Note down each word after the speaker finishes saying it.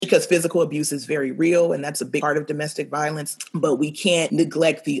because physical abuse is very real, and that's a big part of domestic violence. But we can't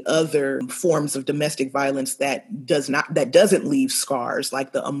neglect the other forms of domestic violence that doesn't leave scars,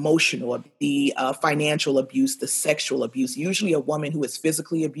 like the emotional, the financial abuse, the sexual abuse. Usually a woman who is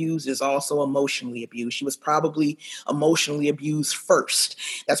physically abused is also emotionally abused. She was probably emotionally abused first.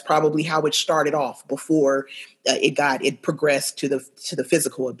 That's probably how it started off before it progressed to the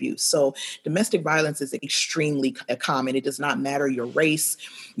physical abuse. So domestic violence is extremely common. It does not matter your race,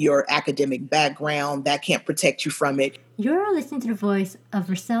 your academic background. That can't protect you from it. You're listening to the voice of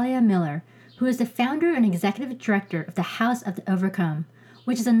Versalia Miller, who is the founder and executive director of the House of the Overcome,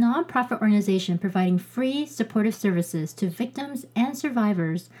 which is a nonprofit organization providing free supportive services to victims and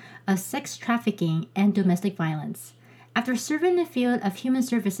survivors of sex trafficking and domestic violence. After serving in the field of human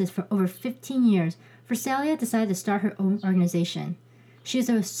services for over 15 years, Versalia decided to start her own organization. She is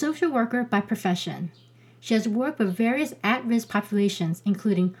a social worker by profession. She has worked with various at-risk populations,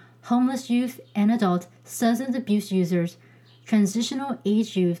 including homeless youth and adult substance abuse users, transitional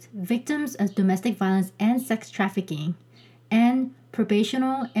age youth, victims of domestic violence and sex trafficking, and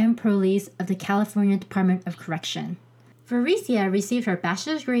probational and parolees of the California Department of Correction. Vericia received her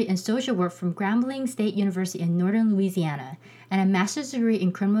bachelor's degree in social work from Grambling State University in northern Louisiana and a master's degree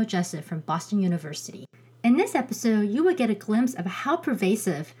in criminal justice from Boston University. In this episode, you will get a glimpse of how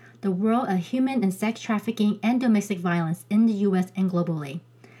pervasive the world of human and sex trafficking and domestic violence in the U.S. and globally.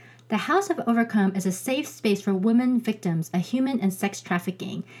 The House of Overcome is a safe space for women victims of human and sex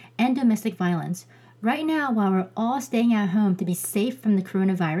trafficking and domestic violence. Right now, while we're all staying at home to be safe from the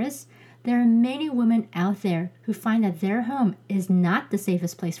coronavirus, there are many women out there who find that their home is not the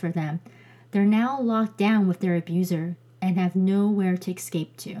safest place for them. They're now locked down with their abuser and have nowhere to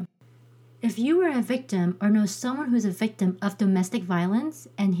escape to. If you were a victim or know someone who's a victim of domestic violence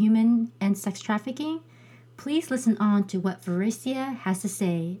and human and sex trafficking, please listen on to what Vericia has to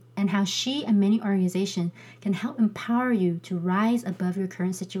say and how she and many organizations can help empower you to rise above your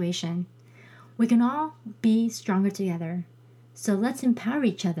current situation. We can all be stronger together. So let's empower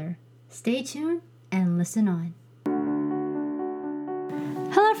each other. Stay tuned and listen on.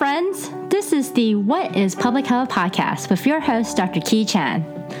 Hello, friends. This is the What is Public Health podcast with your host, Dr. Ki Chan.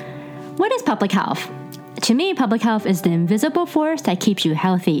 What is public health? To me, public health is the invisible force that keeps you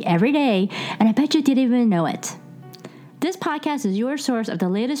healthy every day, and I bet you didn't even know it. This podcast is your source of the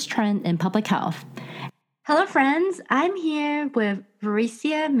latest trend in public health. Hello, friends. I'm here with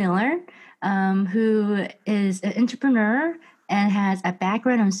Vericia Miller, who is an entrepreneur and has a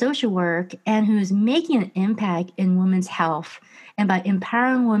background in social work and who's making an impact in women's health and by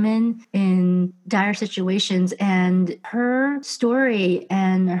empowering women in dire situations. And her story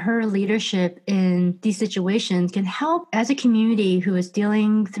and her leadership in these situations can help as a community who is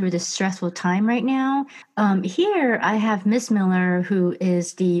dealing through this stressful time right now. Here I have Miss Miller, who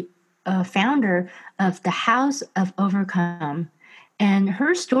is the founder of the House of Overcome. And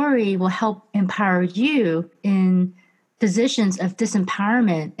her story will help empower you in positions of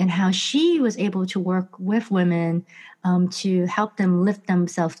disempowerment and how she was able to work with women to help them lift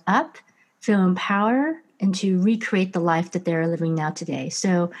themselves up, feel empowered, and to recreate the life that they're living now today.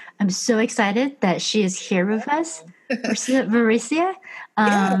 So I'm so excited that she is here with us, Vericia.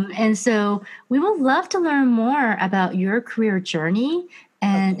 And so we would love to learn more about your career journey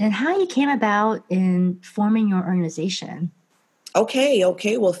and how you came about in forming your organization. Okay.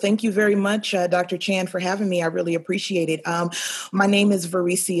 Well, thank you very much, Dr. Chan, for having me. I really appreciate it. My name is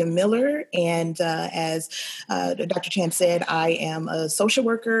Vericia Miller, and as Dr. Chan said, I am a social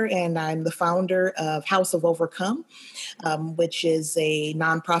worker, and I'm the founder of House of Overcome, which is a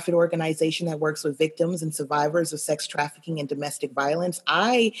nonprofit organization that works with victims and survivors of sex trafficking and domestic violence.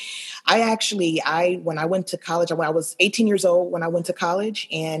 When I went to college, I was 18 years old when I went to college,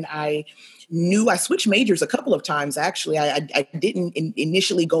 and I switched majors a couple of times, actually. I didn't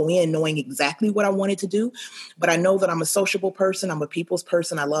initially go in knowing exactly what I wanted to do, but I know that I'm a sociable person. I'm a people's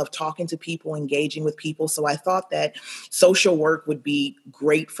person. I love talking to people, engaging with people. So I thought that social work would be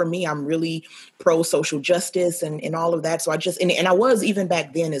great for me. I'm really pro social justice and all of that. So and I was even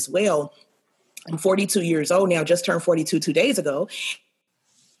back then as well. I'm 42 years old now, just turned 42 2 days ago.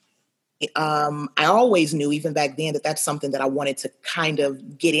 I always knew, even back then, that that's something that I wanted to kind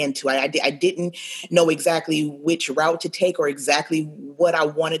of get into. I didn't know exactly which route to take or exactly what I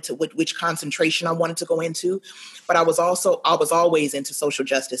wanted to, which concentration I wanted to go into. But I was always into social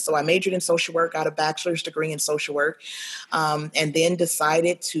justice. So I majored in social work, got a bachelor's degree in social work, and then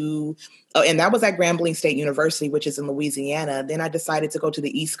decided to and that was at Grambling State University, which is in Louisiana. Then I decided to go to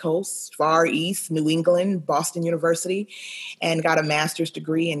the East Coast, far east, New England, Boston University, and got a master's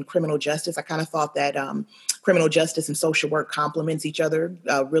degree in criminal justice. I kind of thought that criminal justice and social work complements each other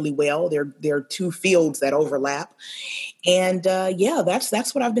really well. They're two fields that overlap. And yeah,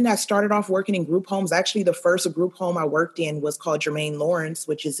 that's what I've been. I started off working in group homes. Actually, the first group home I worked in was called Jermaine Lawrence,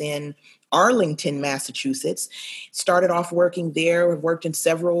 which is in Arlington, Massachusetts. Started off working there. I've worked in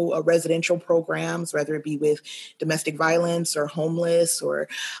several residential programs, whether it be with domestic violence or homeless or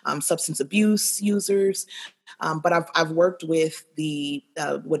substance abuse users. But I've worked with the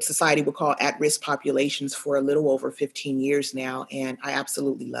what society would call at-risk populations for a little over 15 years now, and I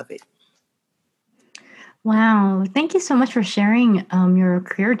absolutely love it. Wow. Thank you so much for sharing your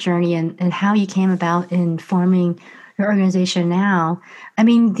career journey and how you came about in forming your organization now. I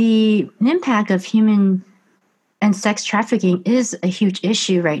mean, the impact of human and sex trafficking is a huge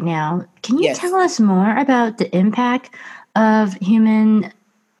issue right now. Can you Yes. tell us more about the impact of human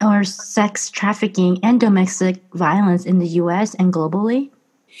or sex trafficking and domestic violence in the US and globally?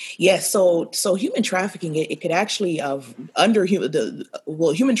 Yes, so human trafficking, it could actually under human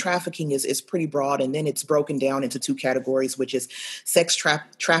human trafficking is pretty broad, and then it's broken down into two categories, which is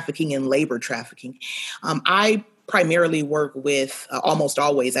trafficking and labor trafficking. I primarily work with almost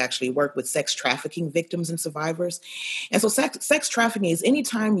always actually work with sex trafficking victims and survivors. And so sex trafficking is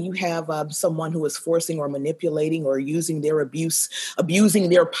anytime you have someone who is forcing or manipulating or using abusing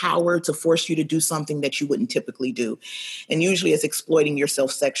their power to force you to do something that you wouldn't typically do. And usually it's exploiting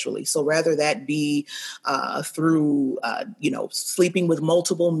yourself sexually. So rather that be through, sleeping with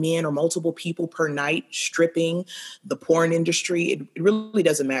multiple men or multiple people per night, stripping, the porn industry, it really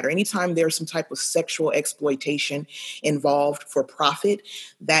doesn't matter. Anytime there's some type of sexual exploitation involved for profit,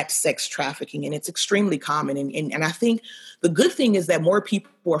 that's sex trafficking. And it's extremely common. And I think the good thing is that more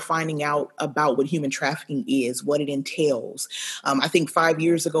people are finding out about what human trafficking is, what it entails. I think 5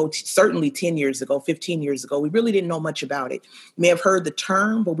 years ago, certainly 10 years ago, 15 years ago, we really didn't know much about it. We may have heard the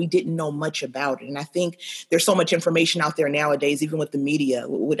term, but we didn't know much about it. And I think there's so much information out there nowadays, even with the media.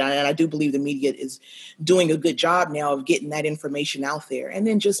 And I do believe the media is doing a good job now of getting that information out there. And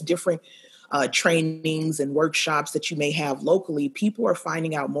then just different trainings and workshops that you may have locally, people are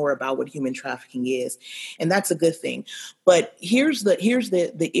finding out more about what human trafficking is, and that's a good thing. But here's the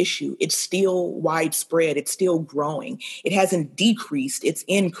issue: it's still widespread, it's still growing. It hasn't decreased; it's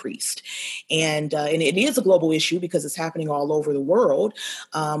increased, and it is a global issue because it's happening all over the world.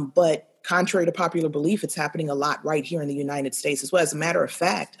 But contrary to popular belief, it's happening a lot right here in the United States as well. As a matter of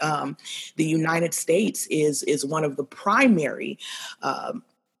fact, the United States is one of the primary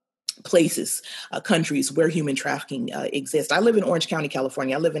countries where human trafficking exists. I live in Orange County,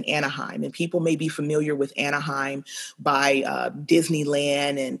 California. I live in Anaheim, and people may be familiar with Anaheim by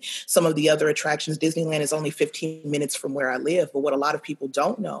Disneyland and some of the other attractions. Disneyland is only 15 minutes from where I live, but what a lot of people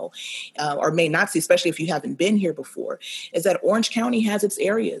don't know or may not see, especially if you haven't been here before, is that Orange County has its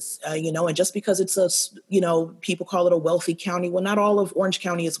areas, and just because it's people call it a wealthy county. Well, not all of Orange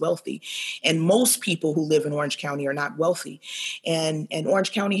County is wealthy, and most people who live in Orange County are not wealthy. And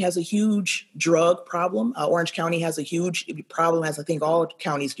Orange County has a huge drug problem. Orange County has a huge problem, as I think all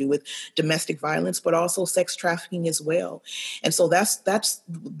counties do, with domestic violence, but also sex trafficking as well. And so that's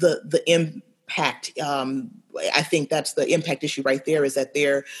the impact. I think that's the impact issue right there, is that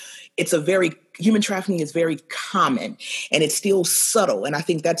human trafficking is very common, and it's still subtle. And I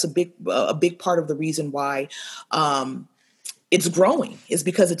think that's a big part of the reason why it's growing, is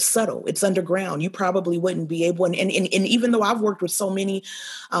because it's subtle, it's underground. You probably wouldn't be able, and even though I've worked with so many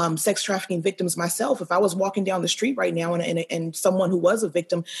sex trafficking victims myself, if I was walking down the street right now and someone who was a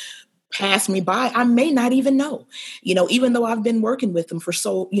victim passed me by, I may not even know, even though I've been working with them for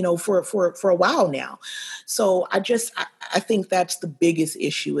for a while now. So I think that's the biggest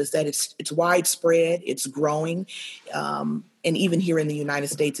issue, is that it's widespread, it's growing. And even here in the United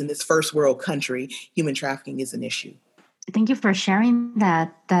States, in this first world country, human trafficking is an issue. Thank you for sharing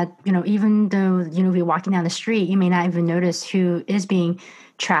that, even though, we're walking down the street, you may not even notice who is being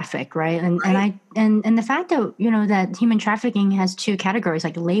trafficked, right? Right. And the fact that, that human trafficking has two categories,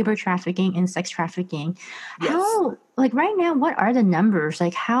 like labor trafficking and sex trafficking. Yes. How, like right now, what are the numbers?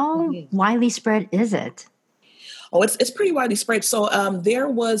 Like how widely spread is it? Oh, it's pretty widely spread. So there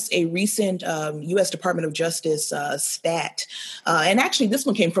was a recent U.S. Department of Justice stat, and actually this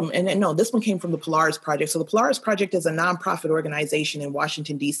one came from the Polaris Project. So the Polaris Project is a nonprofit organization in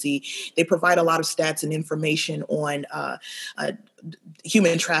Washington, D.C. They provide a lot of stats and information on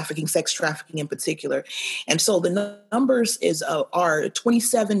human trafficking, sex trafficking in particular. And so the numbers are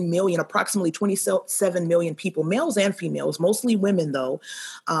 27 million, approximately 27 million people, males and females, mostly women though,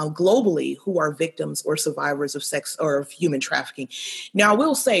 globally, who are victims or survivors of sex or of human trafficking. Now, I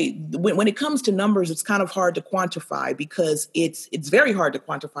will say when it comes to numbers, it's kind of hard to quantify because it's very hard to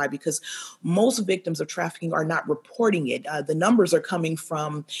quantify because most victims of trafficking are not reporting it. The numbers are coming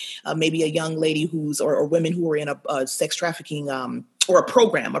from maybe a young lady or women who are in a sex trafficking or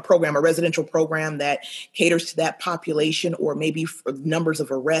a residential program that caters to that population, or maybe numbers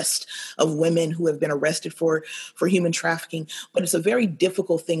of arrests of women who have been arrested for human trafficking. But it's a very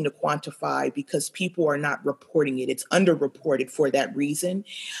difficult thing to quantify because people are not reporting it. It's underreported for that reason.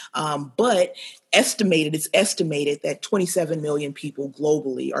 But it's estimated that 27 million people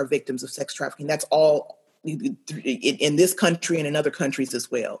globally are victims of sex trafficking. That's all in this country and in other countries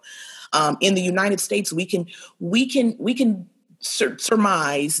as well. In the United States, we can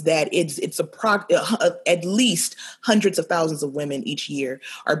surmise that it's at least hundreds of thousands of women each year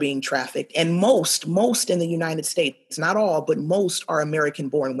are being trafficked, and most in the United States, not all, but most are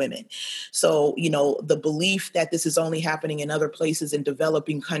American-born women. So the belief that this is only happening in other places in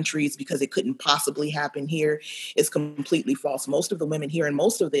developing countries because it couldn't possibly happen here is completely false. Most of the women here and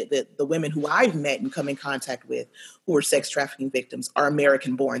most of the women who I've met and come in contact with who are sex trafficking victims are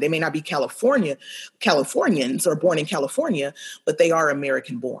American-born. They may not be Californians or born in California, but they are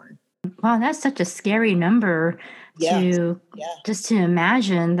American-born. Wow, that's such a scary number just to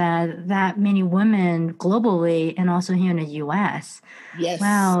imagine that many women globally and also here in the U.S. Yes.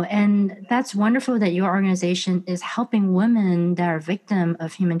 Wow, and that's wonderful that your organization is helping women that are victim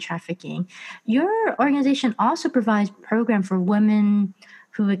of human trafficking. Your organization also provides program for women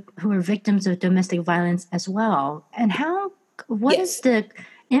who are victims of domestic violence as well. And what is the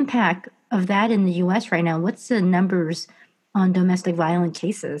impact of that in the U.S. right now? What's the numbers on domestic violent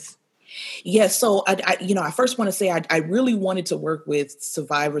cases? Yes. So I first want to say I really wanted to work with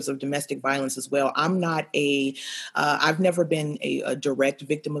survivors of domestic violence as well. I'm not I've never been a direct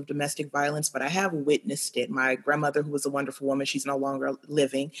victim of domestic violence, but I have witnessed it. My grandmother, who was a wonderful woman, she's no longer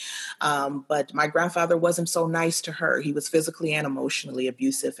living. But my grandfather wasn't so nice to her. He was physically and emotionally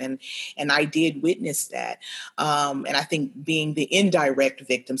abusive. And I did witness that. And I think being the indirect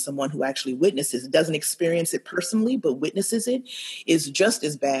victim, someone who actually witnesses, doesn't experience it personally, but witnesses it, is just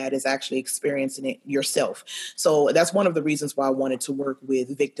as bad as actually experiencing it yourself. So that's one of the reasons why I wanted to work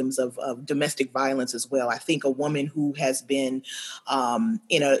with victims of domestic violence as well. I think a woman who has been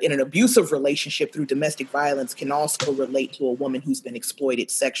in an abusive relationship through domestic violence can also relate to a woman who's been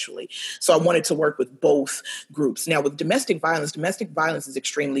exploited sexually. So I wanted to work with both groups. Now, with domestic violence is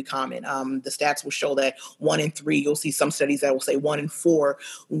extremely common. The stats will show that 1 in 3, you'll see some studies that will say 1 in 4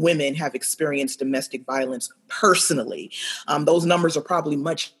 women have experienced domestic violence personally. Those numbers are probably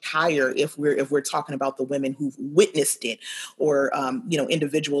much higher if we're talking about the women who've witnessed it, or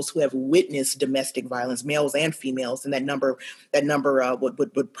individuals who have witnessed domestic violence, males and females, and that number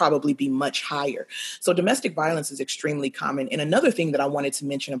would probably be much higher. So domestic violence is extremely common. And another thing that I wanted to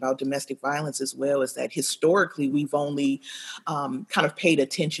mention about domestic violence as well is that historically we've only kind of paid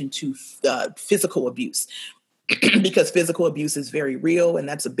attention to physical abuse because physical abuse is very real, and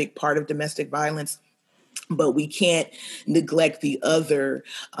that's a big part of domestic violence. But we can't neglect the other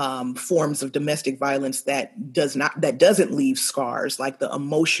forms of domestic violence that doesn't leave scars, like the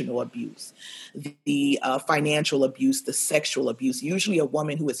emotional abuse, the financial abuse, the sexual abuse. Usually a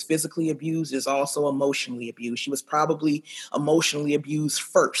woman who is physically abused is also emotionally abused. She was probably emotionally abused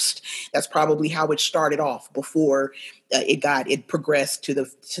first. That's probably how it started off before it progressed to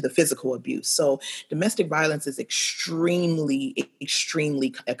the physical abuse. So domestic violence is extremely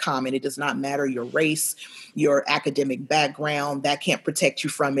common. It does not matter your race, your academic background, that can't protect you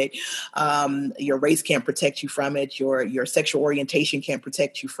from it. Your race can't protect you from it. Your sexual orientation can't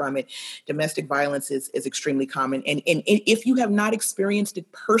protect you from it. Domestic violence is extremely common. And if you have not experienced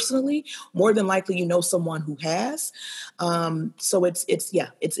it personally, more than likely you know someone who has. So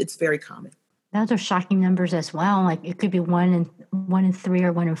it's very common. Those are shocking numbers as well. Like it could be 1 in 3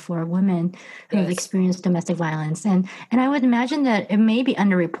 or 1 in 4 women who have experienced domestic violence. And I would imagine that it may be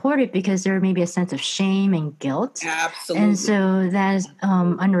underreported because there may be a sense of shame and guilt. Absolutely. And so that is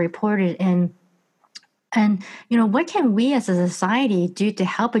underreported. And what can we as a society do to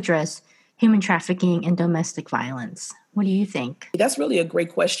help address human trafficking and domestic violence? What do you think? That's really a great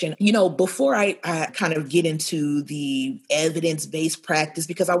question. Before I kind of get into the evidence-based practice,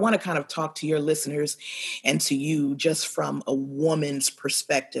 because I want to kind of talk to your listeners and to you just from a woman's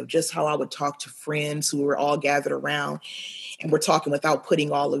perspective, just how I would talk to friends who are all gathered around and we're talking without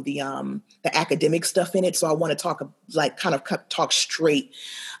putting all of the academic stuff in it. So I want to talk straight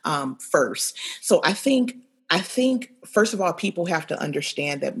first. So I think first of all, people have to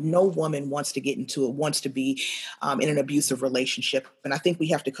understand that no woman wants to be in an abusive relationship. And I think we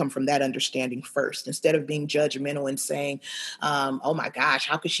have to come from that understanding first, instead of being judgmental and saying, oh my gosh,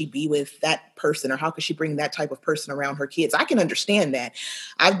 how could she be with that person? Or how could she bring that type of person around her kids? I can understand that.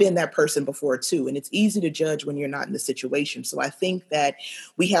 I've been that person before too. And it's easy to judge when you're not in the situation. So I think that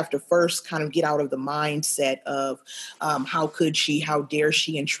we have to first kind of get out of the mindset of how could she, how dare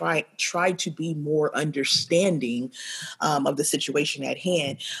she, and try to be more understanding of the situation at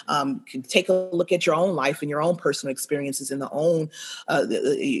hand. Take a look at your own life and your own personal experiences and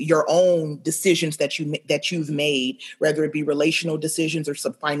your own decisions that you've made, whether it be relational decisions or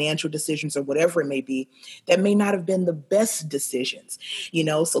some financial decisions or whatever it may be, that may not have been the best decisions.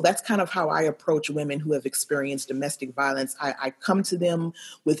 So that's kind of how I approach women who have experienced domestic violence. I come to them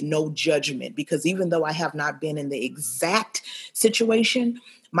with no judgment, because even though I have not been in the exact situation,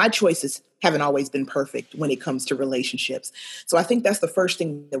 my choices haven't always been perfect when it comes to relationships. So I think that's the first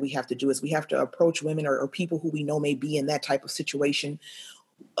thing that we have to do, is we have to approach women or people who we know may be in that type of situation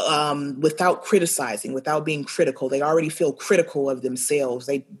without criticizing, without being critical. They already feel critical of themselves.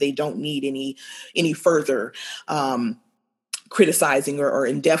 They don't need any further criticizing or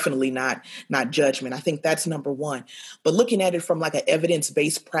indefinitely not judgment. I think that's number one. But looking at it from like an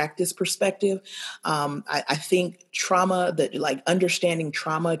evidence-based practice perspective, I think understanding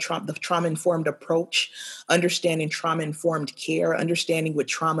trauma, the trauma-informed approach, understanding trauma-informed care, understanding what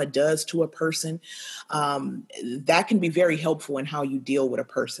trauma does to a person, that can be very helpful in how you deal with a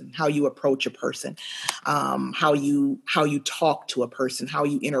person, how you approach a person, how you talk to a person, how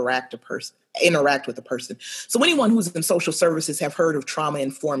you interact with a person. So anyone who's in social services have heard of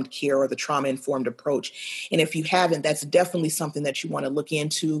trauma-informed care or the trauma-informed approach. And if you haven't, that's definitely something that you want to look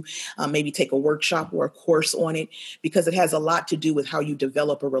into, maybe take a workshop or a course on it, because it has a lot to do with how you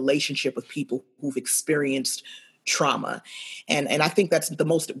develop a relationship with people who've experienced trauma. And I think that's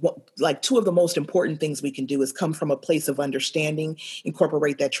two of the most important things we can do is come from a place of understanding,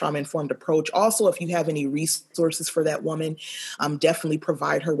 incorporate that trauma-informed approach. Also, if you have any resources for that woman, definitely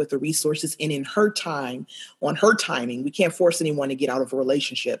provide her with the resources. And in her time, on her timing, we can't force anyone to get out of a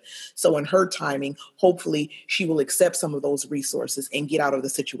relationship. So in her timing, hopefully she will accept some of those resources and get out of the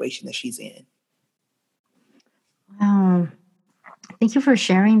situation that she's in. Wow. Thank you for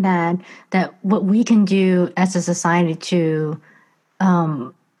sharing that what we can do as a society to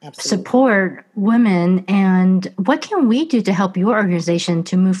support women, and what can we do to help your organization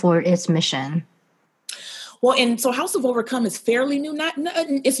to move forward its mission? Well, and so House of Overcome is fairly new.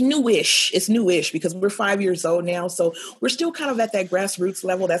 It's newish. It's newish because we're 5 years old now. So we're still kind of at that grassroots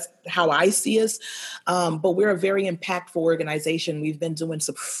level. That's how I see us. But we're a very impactful organization. We've been doing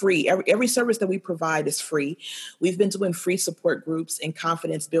some free, every service that we provide is free. We've been doing free support groups and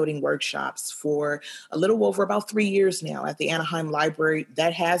confidence building workshops for a little over about 3 years now at the Anaheim Library.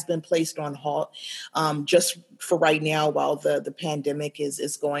 That has been placed on halt just for right now while the pandemic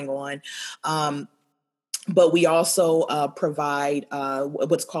is going on. But we also provide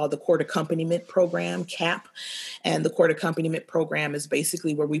what's called the Court Accompaniment Program, CAP. And the Court Accompaniment Program is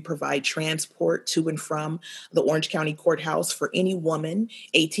basically where we provide transport to and from the Orange County Courthouse for any woman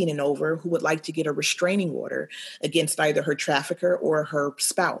 18 and over who would like to get a restraining order against either her trafficker or her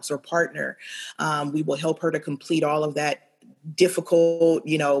spouse or partner. We will help her to complete all of that difficult,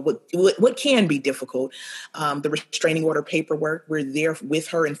 what can be difficult, the restraining order paperwork. We're there with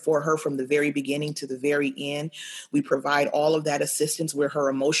her and for her from the very beginning to the very end. We provide all of that assistance. We're her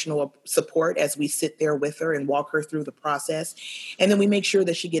emotional support as we sit there with her and walk her through the process. And then we make sure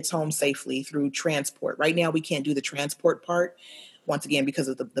that she gets home safely through transport. Right now, we can't do the transport part, once again, because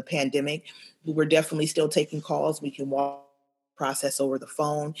of the pandemic. We're definitely still taking calls. We can walk process over the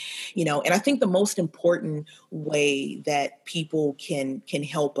phone, and I think the most important way that people can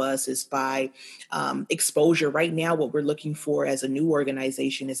help us is by exposure. Right now, what we're looking for as a new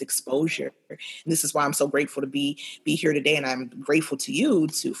organization is exposure. And this is why I'm so grateful to be here today. And I'm grateful to you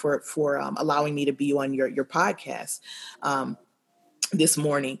for allowing me to be on your podcast. this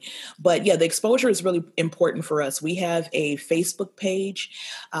morning. But yeah, the exposure is really important for us. We have a Facebook page.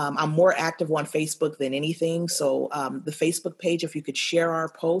 I'm more active on Facebook than anything. So the Facebook page, if you could share our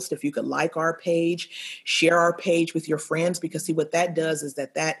post, if you could like our page, share our page with your friends, because see what that does is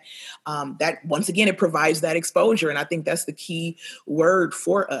that once again, it provides that exposure. And I think that's the key word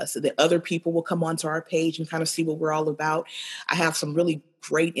for us, so that other people will come onto our page and kind of see what we're all about. I have some really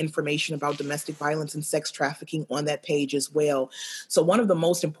great information about domestic violence and sex trafficking on that page as well. So one of the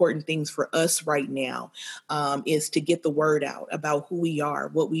most important things for us right now is to get the word out about who we are,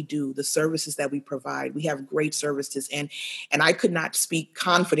 what we do, the services that we provide. We have great services, and I could not speak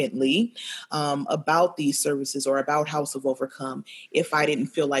confidently about these services or about House of Overcome if I didn't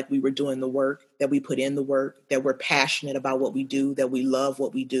feel like we were doing the work, that we put in the work, that we're passionate about what we do, that we love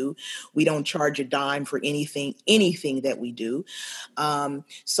what we do. We don't charge a dime for anything that we do.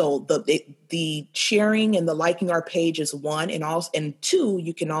 So the sharing and the liking our page is one, and two,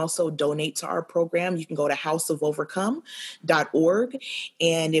 you can also donate to our program. You can go to houseofovercome.org,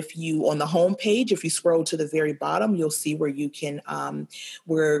 and if you on the homepage, if you scroll to the very bottom, you'll see where you can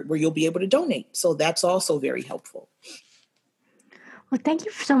where you'll be able to donate. So that's also very helpful. Well, thank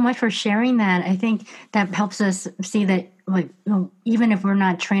you so much for sharing that. I think that helps us see that, like, even if we're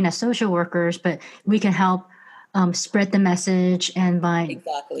not trained as social workers, but we can help spread the message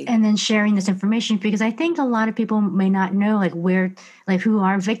Exactly. and then sharing this information, because I think a lot of people may not know, like, who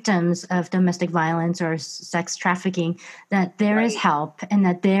are victims of domestic violence or sex trafficking, that there is Right. help and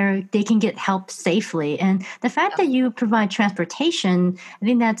that they can get help safely. And the fact that you provide transportation, I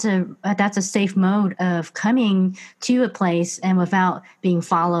think that's a safe mode of coming to a place and without being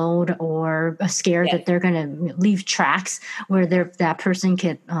followed or scared Yes. that they're going to leave tracks where that person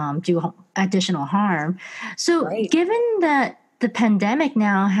could do additional harm. So, Right. given that the pandemic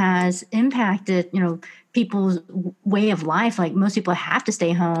now has impacted, people's way of life, like most people have to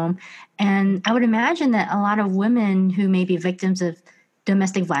stay home, and I would imagine that a lot of women who may be victims of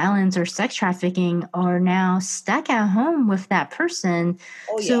domestic violence or sex trafficking are now stuck at home with that person.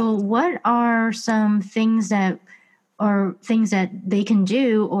 Oh yeah. So, what are some things that they can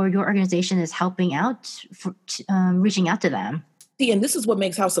do, or your organization is helping out for, reaching out to them? See, and this is what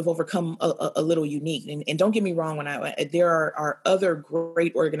makes House of Overcome a little unique. And don't get me wrong, there are other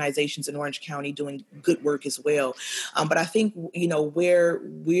great organizations in Orange County doing good work as well. But I think where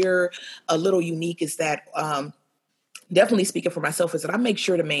we're a little unique is that. Definitely speaking for myself, is that I make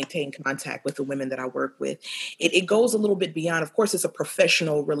sure to maintain contact with the women that I work with. It goes a little bit beyond, of course, it's a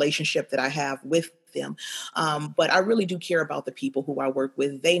professional relationship that I have with them. But I really do care about the people who I work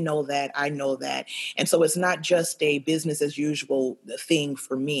with. They know that, I know that. And so it's not just a business as usual thing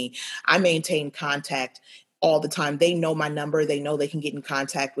for me. I maintain contact all the time. They know my number. They know they can get in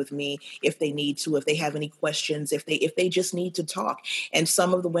contact with me if they need to, if they have any questions, if they just need to talk. And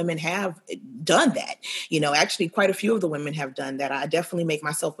some of the women have done that. Actually quite a few of the women have done that. I definitely make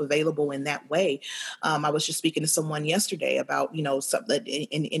myself available in that way. I was just speaking to someone yesterday about,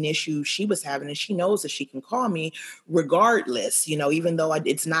 an issue she was having, and she knows that she can call me regardless, even though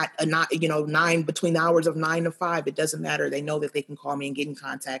it's not nine, between the hours of 9 to 5, it doesn't matter. They know that they can call me and get in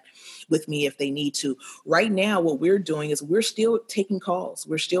contact with me if they need to. Right now, what we're doing is we're still taking calls.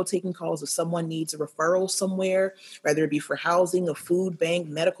 We're still taking calls if someone needs a referral somewhere, whether it be for housing, a food bank,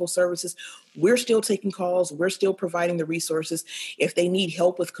 medical services. We're still taking calls. We're still providing the resources. If they need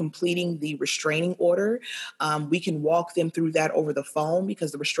help with completing the restraining order, we can walk them through that over the phone,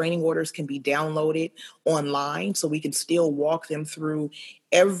 because the restraining orders can be downloaded online. So we can still walk them through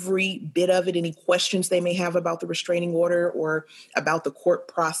every bit of it, any questions they may have about the restraining order or about the court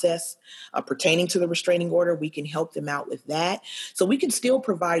process pertaining to the restraining order. We can help them out with that. So we can still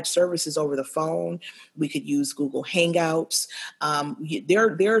provide services over the phone. We could use Google Hangouts.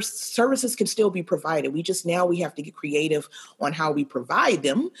 Their services can still be provided. We have to get creative on how we provide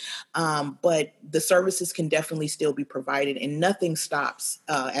them. But the services can definitely still be provided, and nothing stops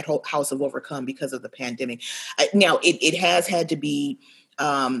at House of Overcome because of the pandemic. Now, it has had to be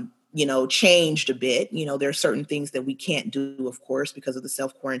changed a bit. There are certain things that we can't do, of course, because of the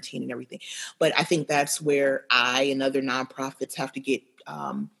self-quarantine and everything. But I think that's where I and other nonprofits have to get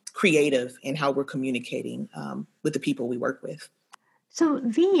creative in how we're communicating with the people we work with. So,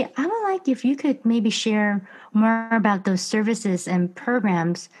 V, I would like if you could maybe share more about those services and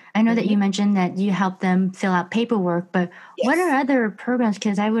programs. I know that Mhm. you mentioned that you help them fill out paperwork, but what are Yes, other programs?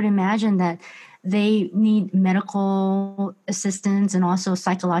 Because I would imagine that they need medical assistance and also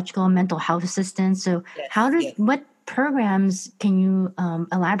psychological and mental health assistance. So, yes, yes. what programs can you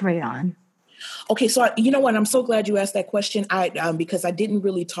elaborate on? Okay, so you know what? I'm so glad you asked that question. Because I didn't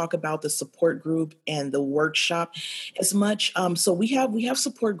really talk about the support group and the workshop as much. So we have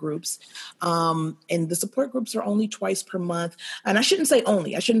support groups, and the support groups are only twice per month. And I shouldn't say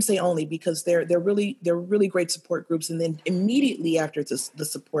only. I shouldn't say only because they're really great support groups. And then immediately after the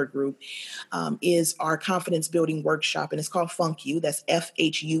support group is our confidence building workshop, and it's called Funk You. That's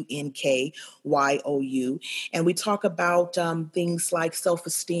FUNKYOU, and we talk about things like self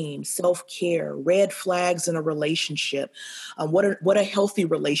esteem, self care, red flags in a relationship, what a healthy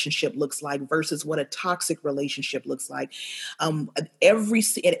relationship looks like versus what a toxic relationship looks like. At every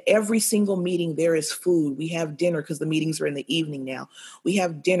single meeting, there is food. We have dinner because the meetings are in the evening now. We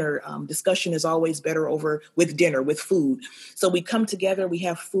have dinner. Discussion is always better over with dinner, with food. So we come together, we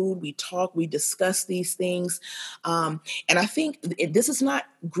have food, we talk, we discuss these things. And I think this is not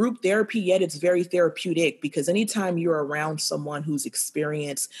group therapy yet. It's very therapeutic because anytime you're around someone who's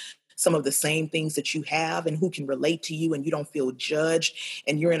experienced some of the same things that you have and who can relate to you and you don't feel judged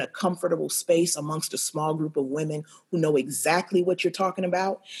and you're in a comfortable space amongst a small group of women who know exactly what you're talking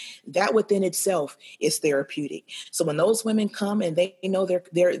about, that within itself is therapeutic. So when those women come and they know they're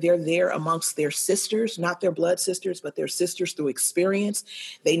there amongst their sisters, not their blood sisters, but their sisters through experience,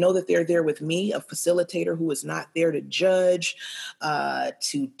 they know that they're there with me, a facilitator who is not there to judge,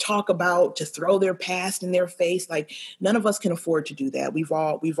 to talk about, to throw their past in their face. Like none of us can afford to do that.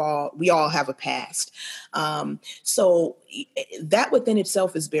 We all have a past. So that within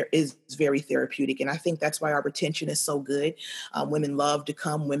itself is very therapeutic. And I think that's why our retention is so good. Women love to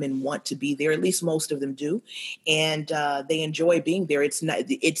come. Women want to be there. At least most of them do. And they enjoy being there. It's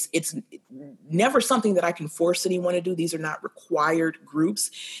never something that I can force anyone to do. These are not required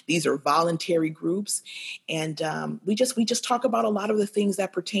groups. These are voluntary groups. And we just talk about a lot of the things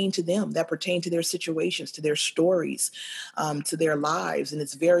that pertain to them, that pertain to their situations, to their stories, to their lives. And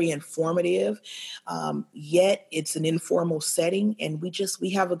it's very informative, yet it's an informal setting, and we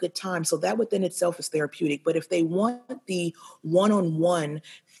have a good time. So that within itself is therapeutic. But if they want the one-on-one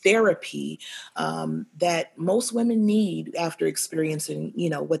therapy that most women need after experiencing,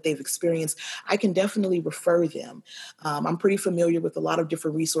 what they've experienced, I can definitely refer them. I'm pretty familiar with a lot of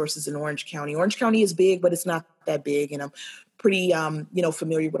different resources in Orange County. Orange County is big, but it's not that big, and I'm pretty,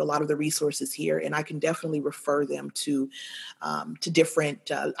 familiar with a lot of the resources here, and I can definitely refer them to different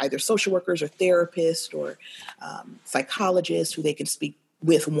either social workers or therapists or psychologists who they can speak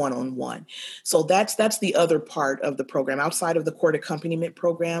with one-on-one. So that's the other part of the program. Outside of the court accompaniment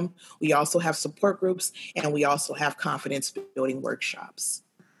program, we also have support groups and we also have confidence building workshops.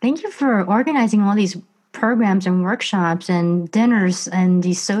 Thank you for organizing all these programs and workshops and dinners and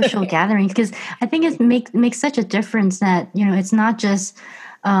these social gatherings, because I think it makes such a difference that, it's not just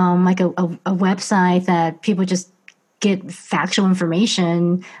like a website that people just get factual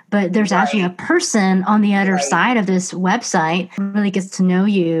information, but there's actually a person on the other side of this website who really gets to know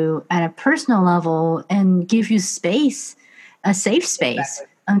you at a personal level and give you space, a safe space.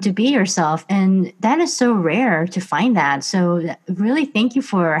 To be yourself. And that is so rare to find that. So really thank you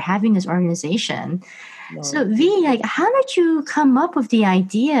for having this organization. No. So V, how did you come up with the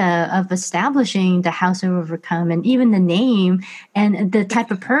idea of establishing the House of Overcome and even the name and the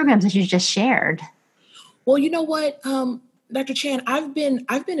type of programs that you just shared? Well, you know what, Dr. Chan, I've been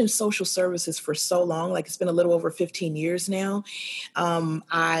in social services for so long, like it's been a little over 15 years now.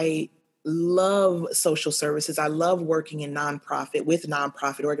 I love social services. I love working with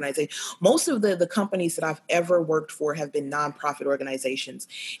nonprofit organizations. Most of the companies that I've ever worked for have been nonprofit organizations,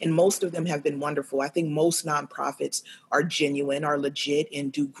 and most of them have been wonderful. I think most nonprofits are genuine, are legit,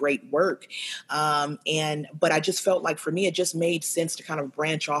 and do great work. But I just felt like for me, it just made sense to kind of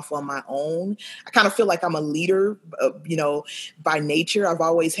branch off on my own. I kind of feel like I'm a leader, by nature. I've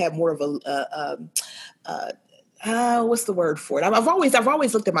always had more of what's the word for it? I've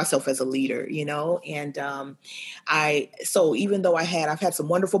always looked at myself as a leader, and so even though I've had some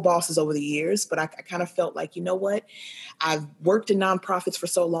wonderful bosses over the years, but I kind of felt like, you know what? I've worked in nonprofits for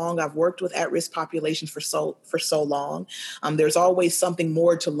so long. I've worked with at-risk populations for so long. There's always something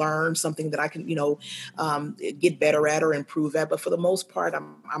more to learn, something that I can, get better at or improve at. But for the most part,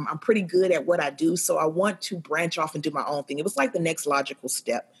 I'm pretty good at what I do. So I want to branch off and do my own thing. It was like the next logical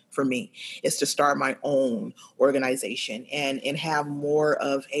step for me is to start my own organization and have more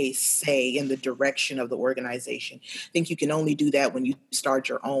of a say in the direction of the organization. I think you can only do that when you start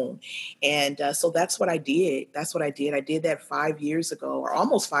your own. And so that's what I did. I did that 5 years ago, or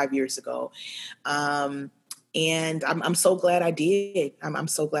almost 5 years ago. And I'm so glad I did. I'm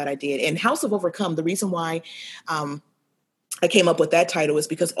so glad I did. And House of Overcome, the reason why I came up with that title is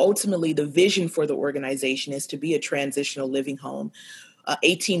because ultimately the vision for the organization is to be a transitional living home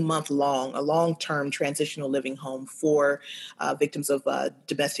a long-term transitional living home for victims of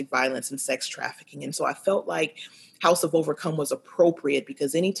domestic violence and sex trafficking. And so I felt like House of Overcome was appropriate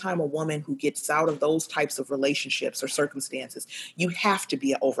because anytime a woman who gets out of those types of relationships or circumstances, you have to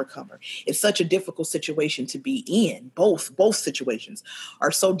be an overcomer. It's such a difficult situation to be in. Both situations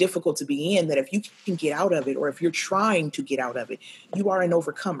are so difficult to be in that if you can get out of it, or if you're trying to get out of it, you are an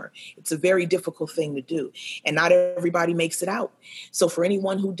overcomer. It's a very difficult thing to do. And not everybody makes it out. So for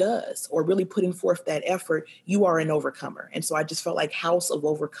anyone who does, or really putting forth that effort, you are an overcomer. And so I just felt like House of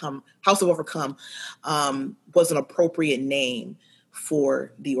Overcome was an appropriate name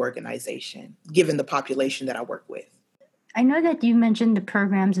for the organization, given the population that I work with. I know that you mentioned the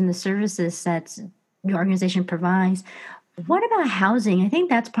programs and the services that your organization provides. What about housing? I think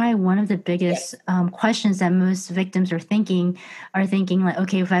that's probably one of the biggest questions that most victims are thinking like,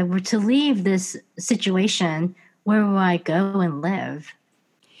 okay, if I were to leave this situation, where will I go and live?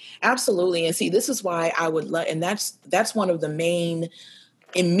 Absolutely. And see, this is why I would love, and that's one of the main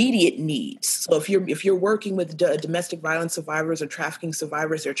immediate needs. So if you're working with domestic violence survivors or trafficking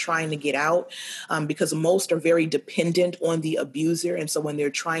survivors, they're trying to get out because most are very dependent on the abuser. And so when they're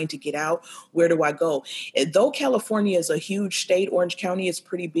trying to get out, where do I go? Though California is a huge state, Orange County is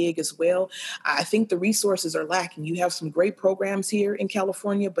pretty big as well. I think the resources are lacking. You have some great programs here in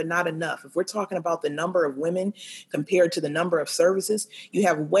California, but not enough. If we're talking about the number of women compared to the number of services, you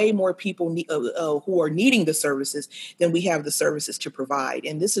have way more people who are needing the services than we have the services to provide.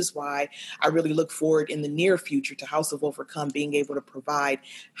 And this is why I really look forward in the near future to House of Overcome being able to provide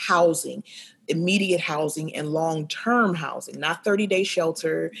housing, immediate housing and long-term housing, not 30-day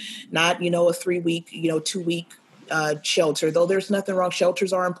shelter, not, a 3-week, 2-week shelter, though there's nothing wrong.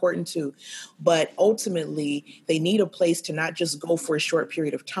 Shelters are important too. But ultimately, they need a place to not just go for a short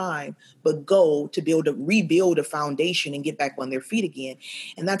period of time, but go to rebuild a foundation and get back on their feet again.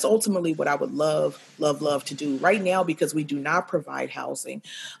 And that's ultimately what I would love to do right now, because we do not provide housing.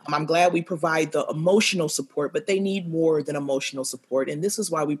 I'm glad we provide the emotional support, but they need more than emotional support. And this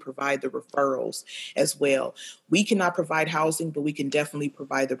is why we provide the referrals as well. We cannot provide housing, but we can definitely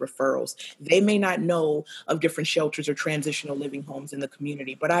provide the referrals. They may not know of different shelters or transitional living homes in the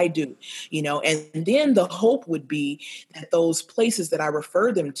community, but I do, and then the hope would be that those places that I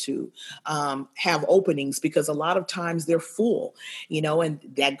refer them to have openings, because a lot of times they're full, and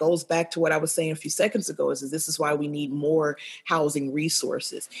that goes back to what I was saying a few seconds ago, is this is why we need more housing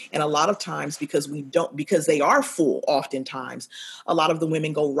resources. And a lot of times, because they are full, oftentimes, a lot of the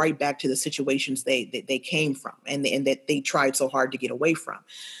women go right back to the situations they came from and that they tried so hard to get away from.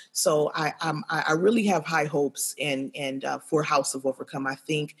 So I really have high hopes and for House of Overcome. I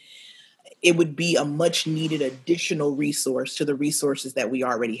think it would be a much needed additional resource to the resources that we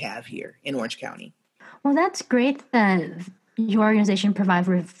already have here in Orange County. Well, that's great that your organization provides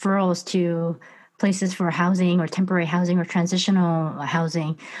referrals to places for housing or temporary housing or transitional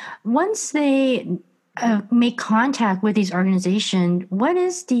housing. Once they make contact with these organizations, what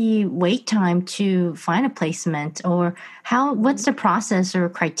is the wait time to find a placement, or what's the process or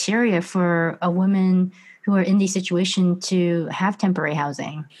criteria for a woman who are in these situations to have temporary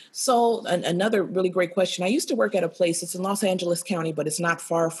housing? So another really great question. I used to work at a place, it's in Los Angeles County, but it's not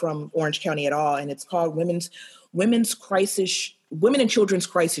far from Orange County at all. And it's called Women and Children's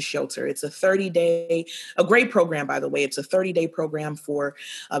Crisis Shelter. It's a 30-day, a great program, by the way. It's a 30-day program for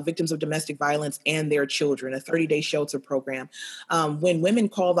victims of domestic violence and their children, a 30-day shelter program. When women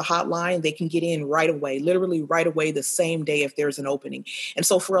call the hotline, they can get in right away, literally right away, the same day if there's an opening. And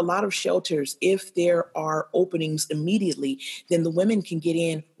so for a lot of shelters, if there are openings immediately, then the women can get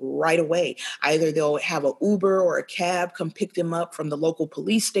in right away. Either they'll have an Uber or a cab come pick them up from the local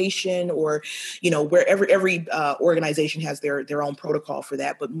police station, or, wherever every organization has their own protocol for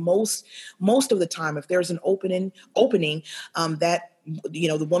that. But most of the time, if there's an opening, that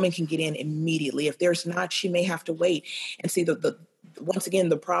the woman can get in immediately. If there's not, she may have to wait. And see, once again,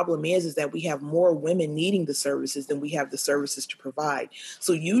 the problem is that we have more women needing the services than we have the services to provide.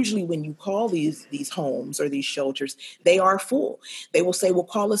 So usually when you call these homes or these shelters, they are full. They will say, well,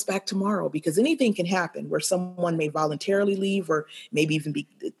 call us back tomorrow, because anything can happen where someone may voluntarily leave, or maybe even be,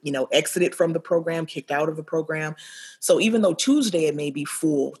 exited from the program, kicked out of the program. So even though Tuesday it may be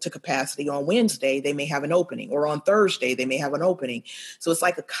full to capacity, on Wednesday they may have an opening, or on Thursday they may have an opening. So it's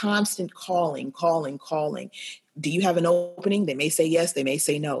like a constant calling. Do you have an opening? They may say yes, they may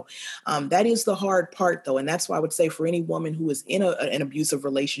say no. That is the hard part, though. And that's why I would say for any woman who is in an abusive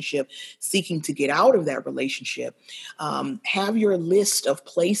relationship, seeking to get out of that relationship, have your list of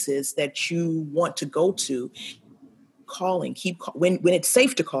places that you want to go to. calling, when it's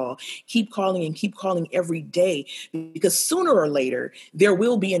safe to call, keep calling and keep calling every day, because sooner or later there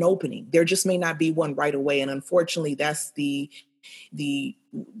will be an opening. There just may not be one right away. And unfortunately, that's the the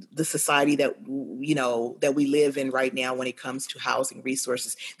society that that we live in right now when it comes to housing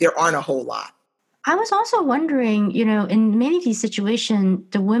resources. There aren't a whole lot. I was also wondering, in many of these situations,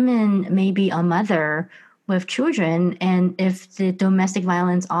 the woman may be a mother with children, and if the domestic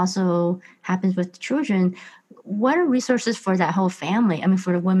violence also happens with the children, what are resources for that whole family? I mean,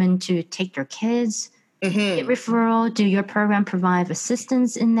 for the women to take their kids, get referral? Do your program provide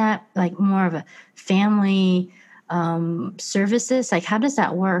assistance in that, like more of a family services? Like, how does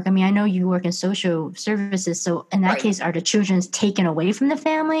that work? I mean, I know you work in social services, so in that case, are the children taken away from the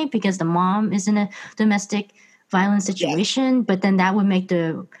family because the mom is in a domestic violence situation? Yes. But then that would make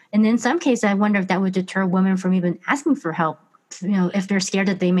and in some cases, I wonder if that would deter women from even asking for help, if they're scared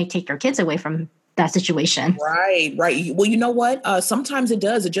that they may take their kids away from that situation. Right. Well, you know what? Sometimes it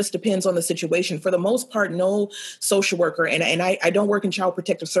does. It just depends on the situation. For the most part, no social worker, and I don't work in child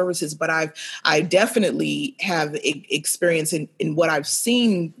protective services, but I definitely have experience in what I've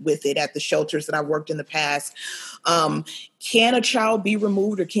seen with it at the shelters that I've worked in the past. Can a child be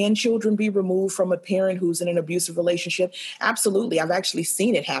removed, or can children be removed from a parent who's in an abusive relationship? Absolutely. I've actually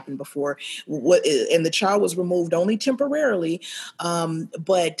seen it happen before. And the child was removed only temporarily.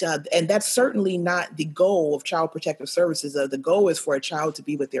 But that's certainly not the goal of child protective services. The goal is for a child to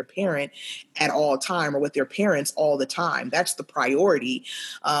be with their parent at all time, or with their parents all the time. That's the priority.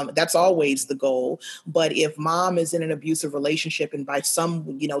 That's always the goal. But if mom is in an abusive relationship, and by some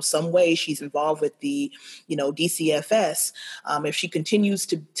way she's involved with the, DCFS, if she continues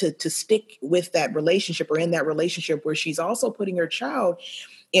to stick with that relationship, or in that relationship where she's also putting her child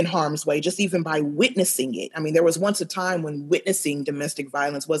in harm's way, just even by witnessing it. I mean, there was once a time when witnessing domestic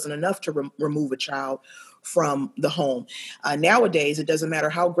violence wasn't enough to remove a child from the home. Nowadays, it doesn't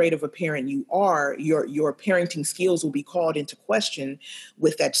matter how great of a parent you are, your parenting skills will be called into question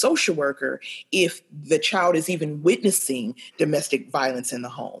with that social worker if the child is even witnessing domestic violence in the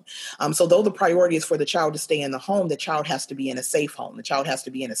home. So though the priority is for the child to stay in the home, the child has to be in a safe home. The child has to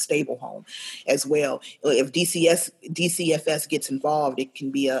be in a stable home as well. If DCFS gets involved, it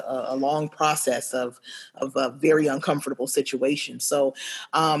can be a long process of a very uncomfortable situation. So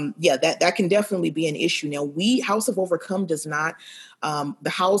that can definitely be an issue. Now, House of Overcome does not, the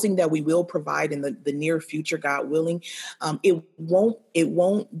housing that we will provide in the near future, God willing, it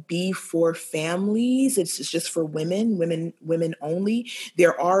won't be for families. It's just for women only.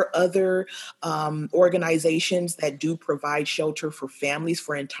 There are other organizations that do provide shelter for families,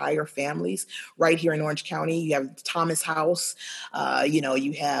 for entire families. Right here in Orange County, you have Thomas House.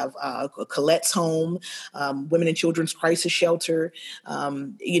 You have Colette's Home, Women and Children's Crisis Shelter.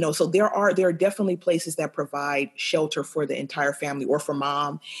 So there are definitely places that provide shelter for the entire family, or for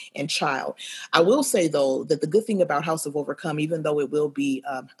mom and child. I will say, though, that the good thing about House of Overcome, even though it will be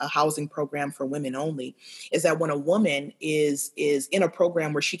a housing program for women only, is that when a woman is in a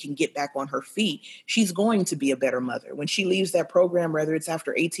program where she can get back on her feet, she's going to be a better mother. When she leaves that program, whether it's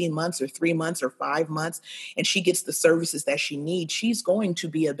after 18 months or 3 months or 5 months, and she gets the services that she needs, she's going to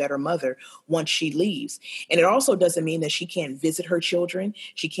be a better mother once she leaves. And it also doesn't mean that she can't visit her children.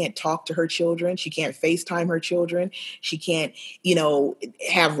 She can't talk to her children. She can't FaceTime her children. She can't,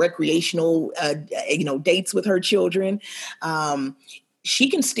 have recreational, dates with her children. She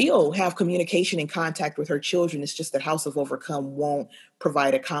can still have communication and contact with her children. It's just that House of Overcome won't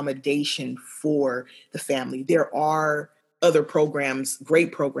provide accommodation for the family. There are other programs,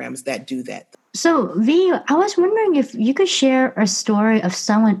 great programs, that do that. So, V, I was wondering if you could share a story of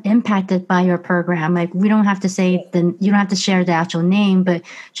someone impacted by your program. Like, we don't have to say you don't have to share the actual name, but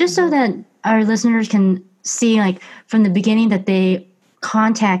just so that our listeners can see, like, from the beginning that they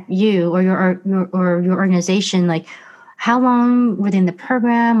contact you or your organization, like, how long were they in the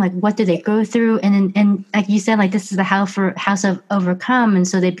program? Like, what did they go through? And like you said, like, this is the House of Overcome, and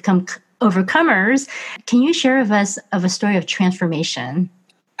so they become overcomers. Can you share with us of a story of transformation?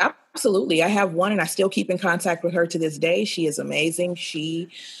 Absolutely. I have one, and I still keep in contact with her to this day. She is amazing. She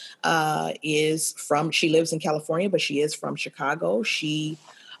lives in California, but she is from Chicago. She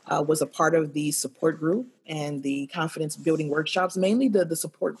was a part of the support group and the confidence building workshops, mainly the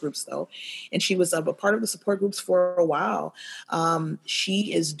support groups, though. And she was a part of the support groups for a while.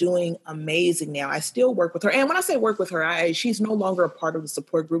 She is doing amazing now. I still work with her. And when I say work with her, she's no longer a part of the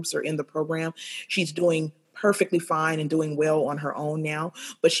support groups or in the program. She's doing perfectly fine and doing well on her own now,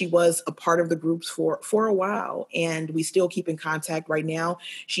 but she was a part of the groups for a while, and we still keep in contact. Right now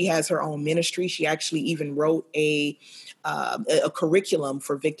she has her own ministry. She actually even wrote a curriculum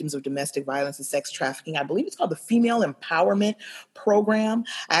for victims of domestic violence and sex trafficking. I believe it's called the Female Empowerment Program.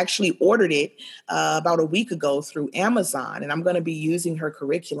 I actually ordered it about a week ago through Amazon, and I'm going to be using her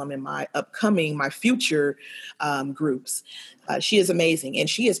curriculum in my future groups. She is amazing, and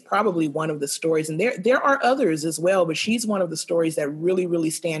she is probably one of the stories, and there are others as well, but she's one of the stories that really, really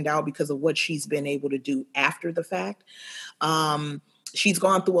stand out because of what she's been able to do after the fact. She's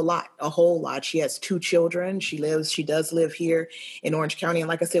gone through a whole lot. She has 2 children. She does live here in Orange County. And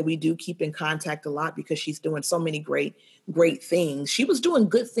like I said, we do keep in contact a lot because she's doing so many great things. She was doing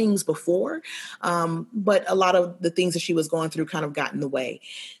good things before, but a lot of the things that she was going through kind of got in the way.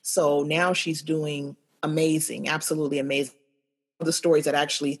 So now she's doing amazing, absolutely amazing. The stories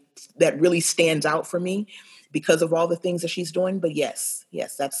that really stands out for me because of all the things that she's doing. But yes,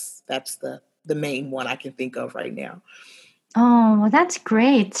 that's the main one I can think of right now. Oh, well, that's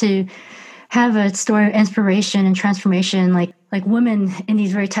great to have a story of inspiration and transformation, like women in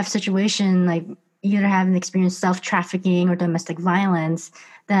these very tough situations, like either having experienced self-trafficking or domestic violence,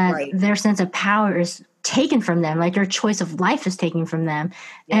 that Right. their sense of power is taken from them, like their choice of life is taken from them.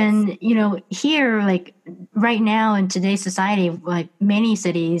 Yes. And, here, like right now in today's society, like many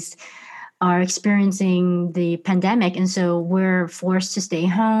cities are experiencing the pandemic. And so we're forced to stay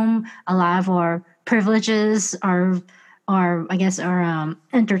home. A lot of our privileges our I guess our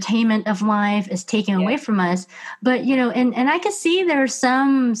entertainment of life is taken away from us. But and I can see there's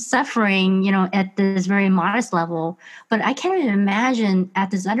some suffering at this very modest level, but I can't even imagine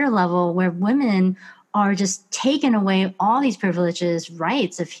at this other level where women are just taken away all these privileges,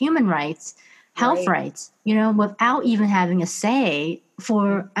 rights of human rights, health rights, without even having a say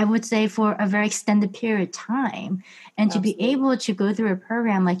for, I would say, for a very extended period of time. And Absolutely. To be able to go through a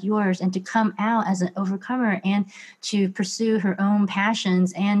program like yours and to come out as an overcomer and to pursue her own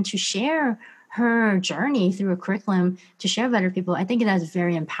passions and to share her journey through a curriculum to share with other people, I think that's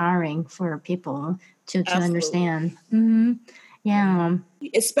very empowering for people to understand. Mm-hmm. Yeah.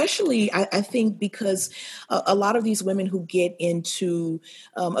 Especially, I think, because a lot of these women who get into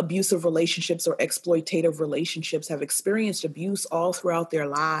abusive relationships or exploitative relationships have experienced abuse all throughout their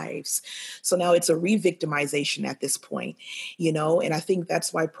lives. So now it's a re-victimization at this point, and I think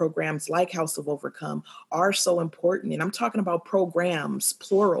that's why programs like House of Overcome are so important. And I'm talking about programs,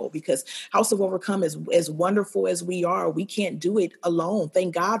 plural, because House of Overcome is as wonderful as we are. We can't do it alone.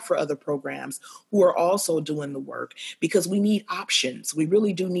 Thank God for other programs who are also doing the work, because we need options. We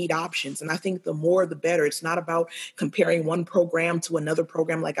really do need options. And I think the more, the better. It's not about comparing one program to another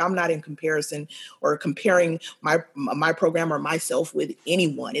program. Like, I'm not in comparison or comparing my program or myself with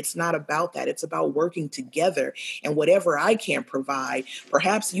anyone. It's not about that. It's about working together. And whatever I can't provide,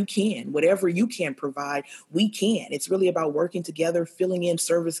 perhaps you can. Whatever you can provide, we can. It's really about working together, filling in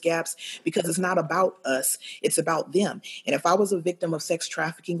service gaps, because it's not about us. It's about them. And if I was a victim of sex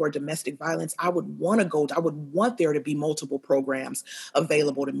trafficking or domestic violence, I would want there to be multiple programs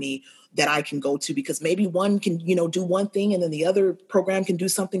available to me that I can go to, because maybe one can, do one thing and then the other program can do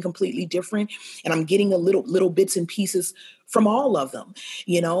something completely different. And I'm getting a little bits and pieces from all of them,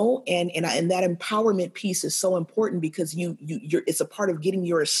 and that empowerment piece is so important, because it's a part of getting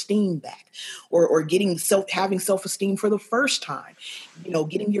your esteem back, or having self-esteem for the first time,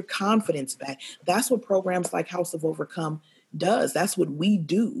 getting your confidence back. That's what programs like House of Overcome does. That's what we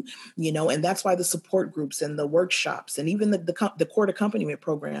do, and that's why the support groups and the workshops and even the court accompaniment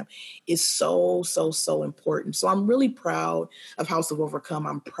program is so, so, so important. So I'm really proud of House of Overcome.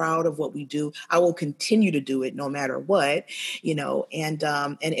 I'm proud of what we do. I will continue to do it no matter what, and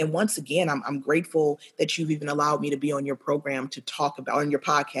once again, I'm grateful that you've even allowed me to be on your program on your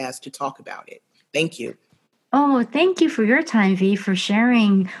podcast to talk about it. Thank you. Oh, thank you for your time, V, for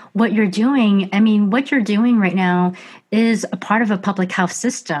sharing what you're doing. I mean, what you're doing right now is a part of a public health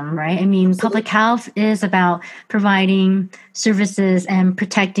system, right? I mean, Absolutely. Public health is about providing services and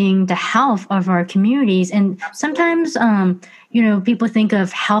protecting the health of our communities. And sometimes, people think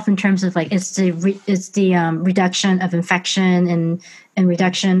of health in terms of like it's the reduction of infection and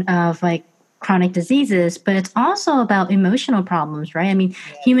reduction of like chronic diseases, but it's also about emotional problems, right? I mean,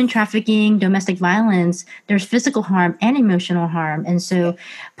 human trafficking, domestic violence, there's physical harm and emotional harm. And so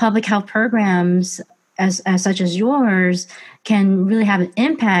public health programs as such as yours can really have an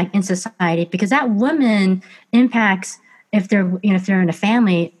impact in society, because that woman impacts, if they're in a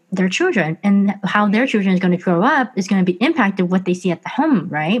family, their children, and how their children is going to grow up is going to be impacted what they see at the home,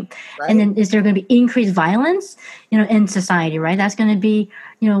 right? And then is there going to be increased violence, in society, right? That's going to be,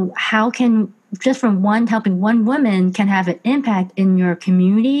 how can just from one helping one woman can have an impact in your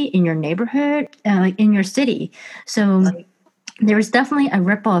community, in your neighborhood, in your city. So Right. there's definitely a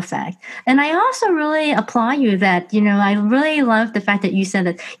ripple effect. And I also really applaud you that, I really love the fact that you said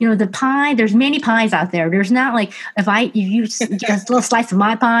that, the pie, there's many pies out there. There's not like, if you get a little slice of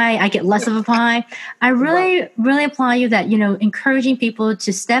my pie, I get less of a pie. I Right. really, really applaud you that, encouraging people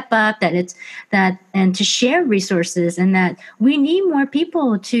to step up, and to share resources, and that we need more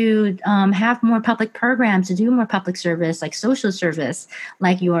people to have more public programs, to do more public service, like social service,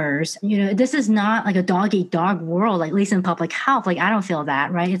 like yours. This is not like a dog eat dog world, like, at least in public health. Like, I don't feel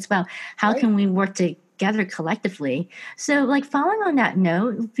that, right? It's about how Right. can we work together collectively. So, like, following on that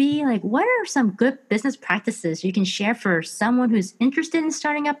note, V, like, what are some good business practices you can share for someone who's interested in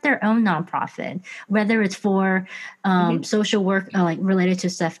starting up their own nonprofit, whether it's for Mhm. social work, like related to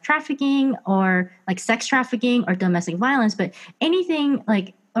sex trafficking, or like sex trafficking or domestic violence, but anything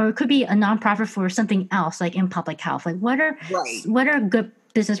like, or it could be a nonprofit for something else, like in public health. Like, Right. what are good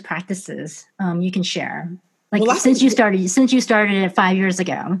business practices you can share? Like, Well, I think since you started it 5 years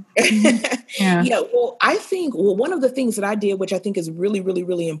ago. Mhm. Yeah. yeah, well, I think one of the things that I did, which I think is really, really,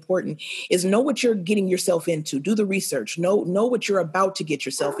 really important, is know what you're getting yourself into. Do the research. Know what you're about to get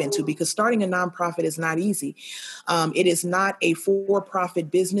yourself into, because starting a nonprofit is not easy. It is not a for-profit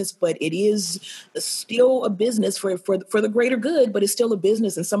business, but it is still a business for the greater good. But it's still a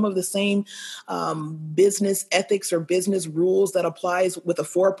business, and some of the same business ethics or business rules that applies with a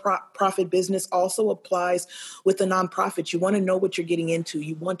for-profit business also applies with a nonprofit. You want to know what you're getting into.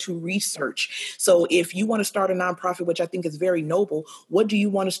 You want to research. So if you want to start a nonprofit, which I think is very noble, what do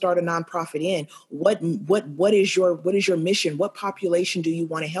you want to start a nonprofit in? What is your mission? What population do you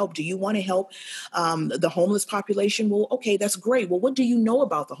want to help? Do you want to help the homeless population? Well, okay, that's great. Well, what do you know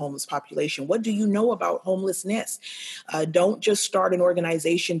about the homeless population? What do you know about homelessness? Don't just start an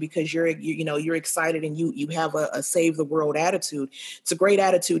organization because you're excited and you have a save the world attitude. It's a great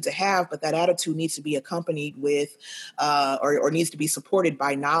attitude to have, but that attitude needs to be accompanied with or needs to be supported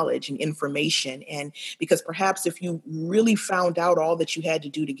by knowledge and information. And because perhaps if you really found out all that you had to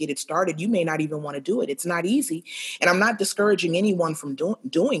do to get it started, you may not even want to do it. It's not easy. And I'm not discouraging anyone from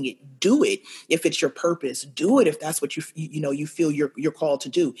doing it. Do it if it's your purpose. Do it if that's what you feel you're called to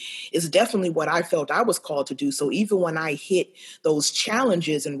do. It's definitely what I felt I was called to do. So even when I hit those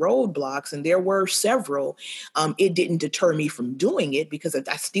challenges and roadblocks, and there were several, it didn't deter me from doing it, because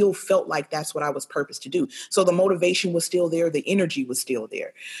I still felt like that's what I was purposed to do. So the motivation was still there. The energy was still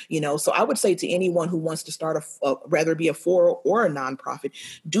there, So I would say to anyone who wants to start whether it be a for or a nonprofit,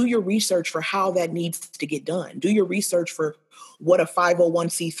 do your research for how that needs to get done. Do your research for what a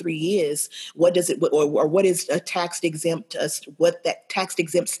 501c3 is, what does it, or what is a tax exempt, what that tax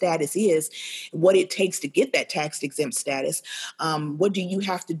exempt status is, what it takes to get that tax exempt status. What do you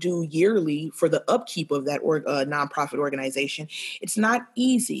have to do yearly for the upkeep of that nonprofit organization? It's not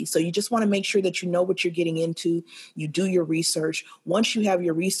easy. So you just want to make sure that you know what you're getting into. You do your research. Once you have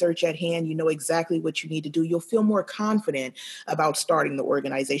your research at hand, you know exactly what you need to do. You'll feel more confident about starting the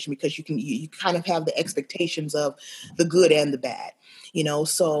organization, because you kind of have the expectations of the good and the bad,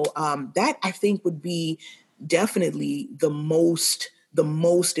 So that, I think, would be definitely the most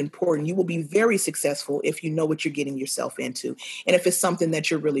important. You will be very successful if you know what you're getting yourself into, and if it's something that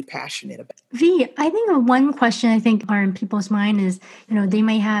you're really passionate about. V, I think one question I think are in people's mind is, they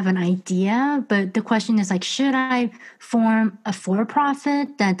may have an idea, but the question is like, should I form a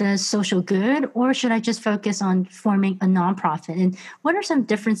for-profit that does social good, or should I just focus on forming a nonprofit? And what are some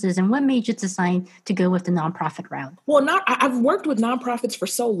differences, and what made you decide to go with the nonprofit route? Well, I've worked with nonprofits for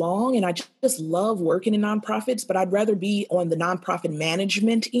so long, and I just love working in nonprofits, but I'd rather be on the nonprofit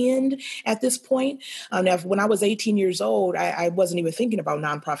management end at this point. Now, when I was 18 years old, I wasn't even thinking about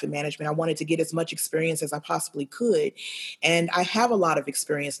nonprofit management. I wanted to get as much experience as I possibly could. And I have a lot of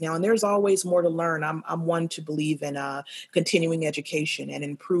experience now, and there's always more to learn. I'm one to believe in continuing education and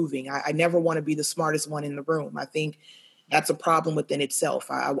improving. I never want to be the smartest one in the room. I think that's a problem within itself.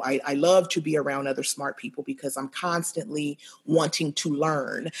 I love to be around other smart people, because I'm constantly wanting to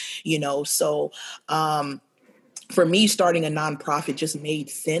learn, So for me, starting a nonprofit just made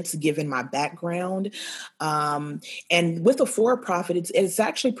sense given my background. And with a for-profit, it's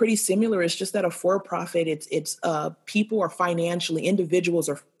actually pretty similar. It's just that a for-profit, it's people are individuals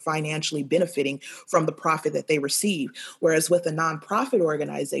are financially benefiting from the profit that they receive. Whereas with a nonprofit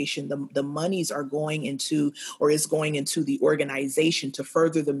organization, the monies are going into, or is going into, the organization to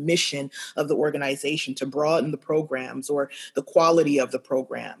further the mission of the organization, to broaden the programs or the quality of the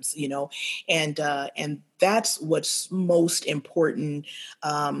programs, and that's what's most important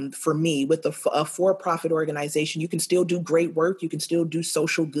for me. With a for-profit organization, you can still do great work. You can still do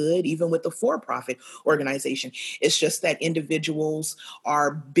social good, even with a for-profit organization. It's just that individuals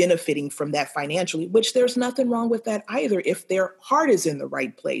are benefiting from that financially, which there's nothing wrong with that either, if their heart is in the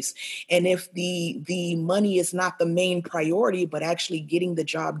right place. And if the money is not the main priority, but actually getting the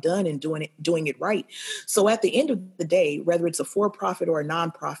job done and doing it right. So at the end of the day, whether it's a for-profit or a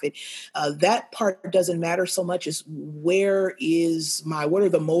nonprofit, that part doesn't matter so much as what are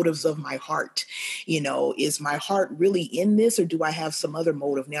the motives of my heart? Is my heart really in this, or do I have some other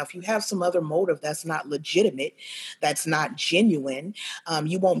motive? Now, if you have some other motive that's not legitimate, that's not genuine,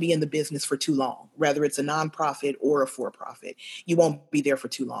 you won't be in the business for too long, whether it's a nonprofit or a for-profit. You won't be there for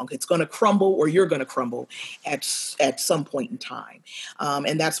too long. It's going to crumble, or you're going to crumble at some point in time.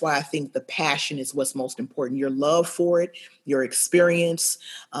 And that's why I think the passion is what's most important. Your love for it, your experience,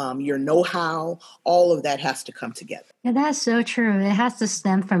 your know-how, all of that has to come together. Yeah, that's so true. It has to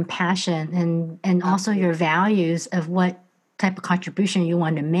stem from passion and also your values of what type of contribution you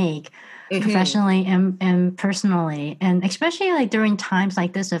want to make professionally and personally. And especially like during times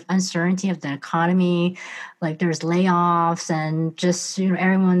like this of uncertainty of the economy, like there's layoffs and just,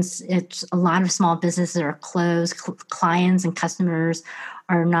 it's a lot of small businesses are closed, clients and customers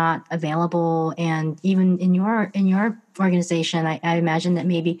are not available. And even in your organization, I imagine that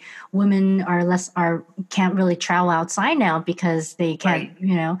maybe women can't really travel outside now because they can't,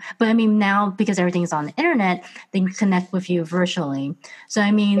 Right. But I mean, now because everything's on the internet, they can connect with you virtually. So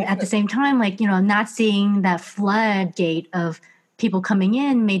I mean, at the same time, like, not seeing that floodgate of people coming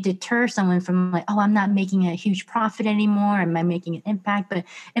in may deter someone from like, oh, I'm not making a huge profit anymore. Am I making an impact? But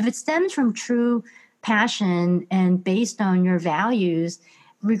if it stems from true passion and based on your values,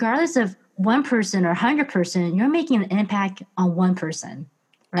 regardless of one person or 100%, you're making an impact on one person,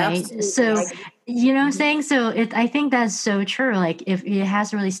 right? Absolutely. So, what I'm saying? So I think that's so true. Like if it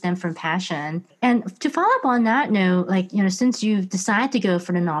has to really stem from passion. And to follow up on that note, like, since you've decided to go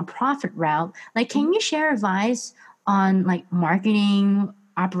for the nonprofit route, like, can you share advice on like marketing,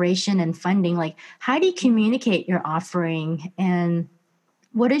 operation, and funding? Like, how do you communicate your offering, and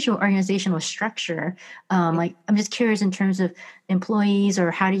what is your organizational structure? Like, I'm just curious in terms of employees, or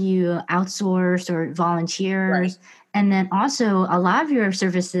how do you outsource or volunteers? Right. And then also, a lot of your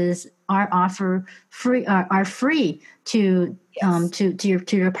services are free to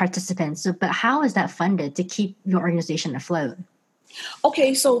your participants. So, but how is that funded to keep your organization afloat?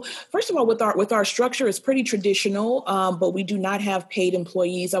 Okay, so first of all, with our structure, it's pretty traditional, but we do not have paid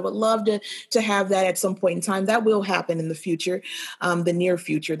employees. I would love to have that at some point in time. That will happen in the future, the near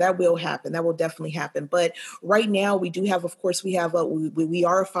future. That will happen. That will definitely happen. But right now, we do have, of course, we are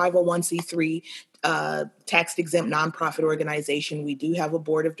a 501c3 tax exempt nonprofit organization. We do have a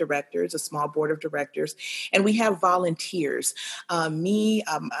board of directors, a small board of directors, and we have volunteers. Me,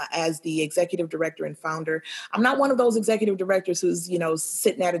 as the executive director and founder, I'm not one of those executive directors who's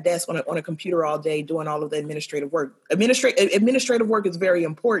sitting at a desk on a computer all day doing all of the administrative work. Administrative work is very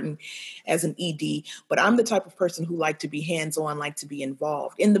important as an ED, but I'm the type of person who like to be hands-on, like to be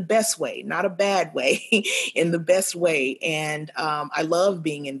involved in the best way, not a bad way, in the best way. And I love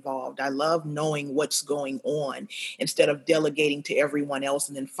being involved. I love knowing what's going on instead of delegating to everyone else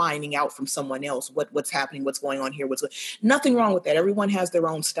and then finding out from someone else what's happening, what's going on here, nothing wrong with that. Everyone has their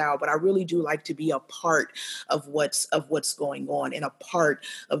own style, but I really do like to be a part of what's going on and a part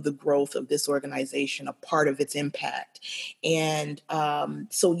of the growth of this organization, a part of its impact. And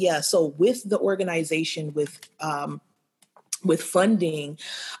so with the organization, with funding,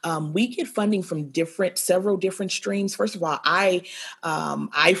 we get funding from several different streams. First of all, I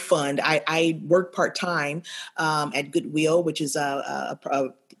work part-time at Goodwill, which is a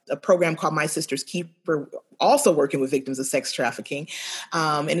program called My Sister's Keeper, also working with victims of sex trafficking.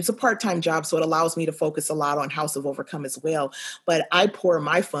 And it's a part-time job, so it allows me to focus a lot on House of Overcome as well. But I pour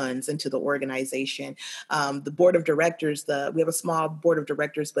my funds into the organization. The board of directors, we have a small board of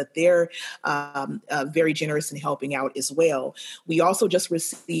directors, but they're very generous in helping out as well. We also just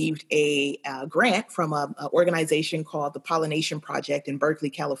received a grant from an organization called the Pollination Project in Berkeley,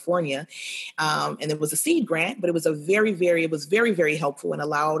 California. And it was a seed grant, but it was very, very helpful and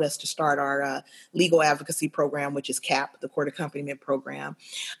allowed allowed us to start our legal advocacy program, which is CAP, the Court Accompaniment Program.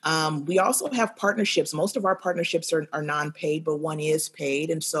 We also have partnerships. Most of our partnerships are non-paid, but one is paid.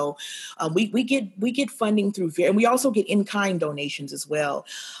 And so we get funding through, and we also get in-kind donations as well.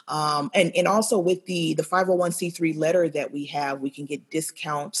 And also with the 501c3 letter that we have, we can get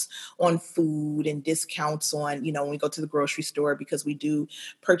discounts on food and discounts on, when we go to the grocery store, because we do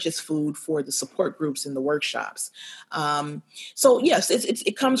purchase food for the support groups and the workshops. So yes,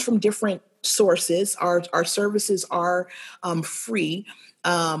 it comes from different sources. Our services are free.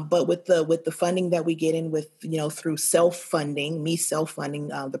 But with the funding that we get in with, through self-funding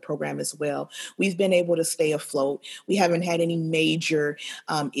the program as well, we've been able to stay afloat. We haven't had any major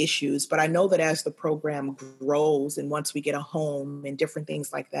issues, but I know that as the program grows and once we get a home and different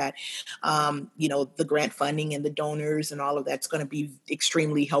things like that, the grant funding and the donors and all of that's going to be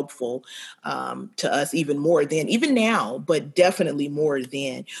extremely helpful to us even now, but definitely more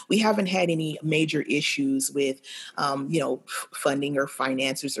than. We haven't had any major issues with, funding or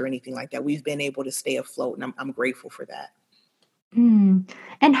finances or anything like that. We've been able to stay afloat, and I'm grateful for that. And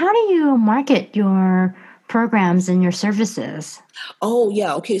how do you market your programs and your services? Oh,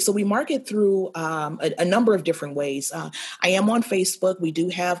 yeah. Okay. So we market through a number of different ways. I am on Facebook. We do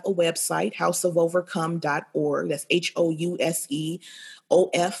have a website, houseofovercome.org. That's HOUSEOFOVER.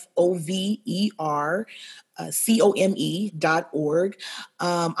 COME.org.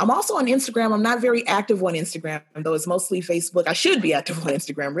 I'm also on Instagram. I'm not very active on Instagram, though it's mostly Facebook. I should be active on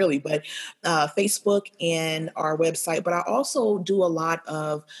Instagram, really, but Facebook and our website. But I also do a lot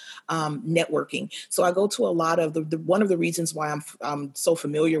of networking. So I go to a lot of one of the reasons why I'm so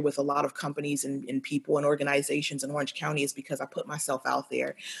familiar with a lot of companies and people and organizations in Orange County is because I put myself out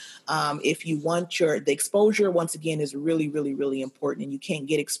there. If you want the exposure, once again, is really, really, really important. And you can't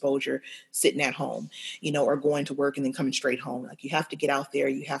get exposure sitting at home, or going to work and then coming straight home. Like, you have to get out there.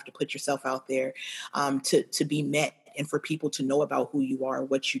 You have to put yourself out there to be met, and for people to know about who you are,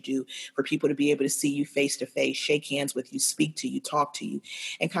 what you do, for people to be able to see you face to face, shake hands with you, speak to you, talk to you,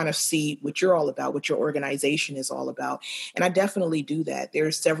 and kind of see what you're all about, what your organization is all about. And I definitely do that.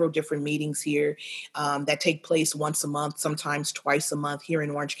 There's several different meetings here that take place once a month, sometimes twice a month here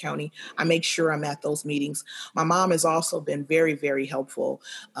in Orange County. I make sure I'm at those meetings. My mom has also been very, very helpful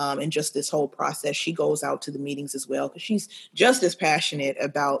in just this whole process. She goes out to the meetings as well, because she's just as passionate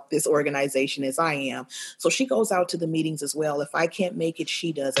about this organization as I am. So she goes out to the meetings as well. If I can't make it,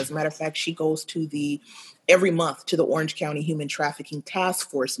 she does. As a matter of fact, she goes to every month to the Orange County Human Trafficking Task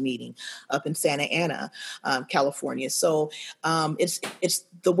Force meeting up in Santa Ana, California. So it's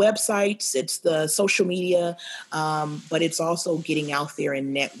the websites, it's the social media, but it's also getting out there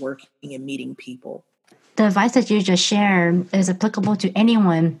and networking and meeting people. The advice that you just shared is applicable to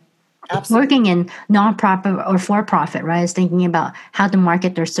anyone Absolutely. Working in nonprofit or for-profit, right, is thinking about how to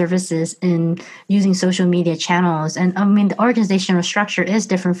market their services and using social media channels. And I mean, the organizational structure is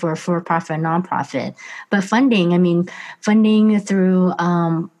different for a for-profit and nonprofit. But funding through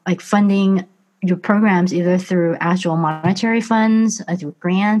funding your programs either through actual monetary funds, through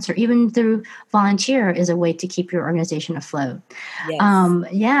grants, or even through volunteer is a way to keep your organization afloat.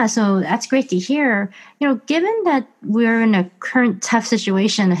 Yes. So that's great to hear. Given that we're in a current tough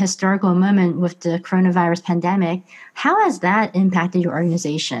situation, a historical moment with the coronavirus pandemic, how has that impacted your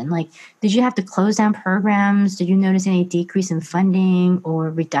organization? Like, did you have to close down programs? Did you notice any decrease in funding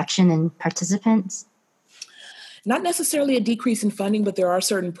or reduction in participants? Not necessarily a decrease in funding, but there are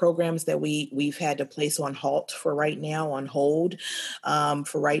certain programs that we've had to place on hold for right now, like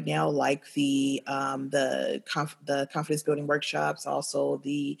the confidence building workshops, also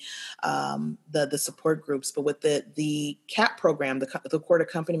the support groups. But with the CAP program, the court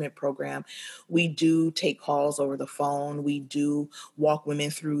accompaniment program, we do take calls over the phone. We do walk women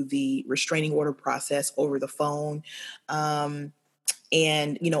through the restraining order process over the phone.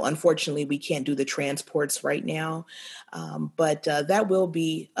 And, unfortunately, we can't do the transports right now, but that will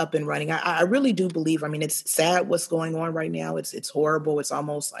be up and running. I really do believe, it's sad what's going on right now. It's horrible. It's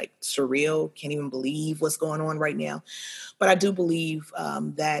almost like surreal. Can't even believe what's going on right now. But I do believe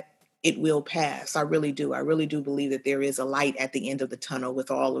that it will pass. I really do. I really do believe that there is a light at the end of the tunnel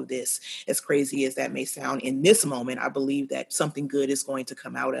with all of this. As crazy as that may sound in this moment, I believe that something good is going to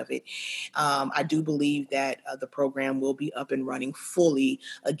come out of it. I do believe that the program will be up and running fully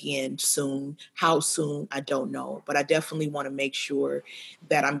again soon. How soon, I don't know. But I definitely want to make sure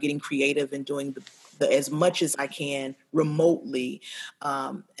that I'm getting creative and doing as much as I can remotely.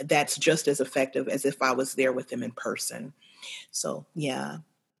 That's just as effective as if I was there with them in person. So, yeah.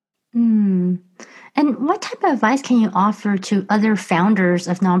 And what type of advice can you offer to other founders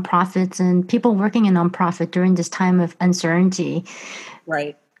of nonprofits and people working in nonprofit during this time of uncertainty?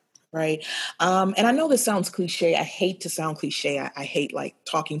 Right. Right. And I know this sounds cliche. I hate to sound cliche. I hate like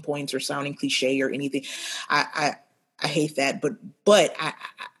talking points or sounding cliche or anything. I I hate that. But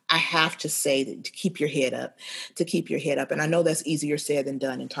I have to say that to keep your head up, to keep your head up. And I know that's easier said than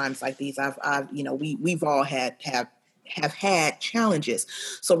done in times like these. I've we've all have had challenges.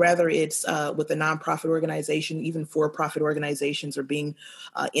 So rather it's with a nonprofit organization, even for-profit organizations are being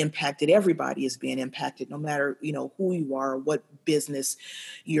impacted. Everybody is being impacted, no matter who you are, or what business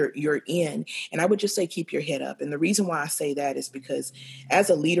you're in. And I would just say keep your head up. And the reason why I say that is because as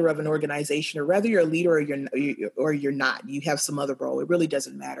a leader of an organization, or whether you're a leader or you're not, you have some other role. It really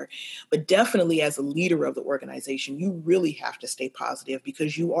doesn't matter. But definitely as a leader of the organization, you really have to stay positive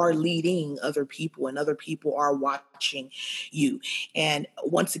because you are leading other people and other people are watching you. And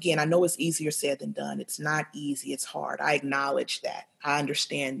once again, I know it's easier said than done. It's not easy. It's hard. I acknowledge that. I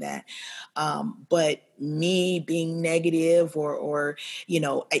understand that. But me being negative or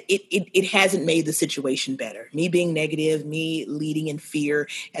it hasn't made the situation better. Me being negative, me leading in fear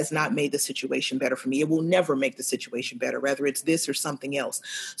has not made the situation better for me. It will never make the situation better, whether it's this or something else.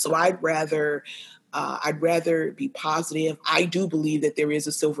 So I'd rather be positive. I do believe that there is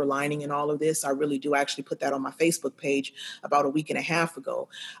a silver lining in all of this. I really do. I actually put that on my Facebook page about a week and a half ago.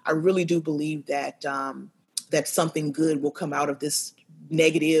 I really do believe that that something good will come out of this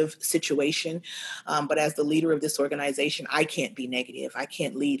negative situation. But as the leader of this organization, I can't be negative. I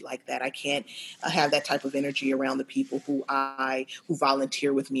can't lead like that. I can't have that type of energy around the people who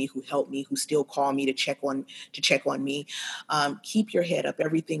volunteer with me, who help me, who still call me to check on me. Keep your head up.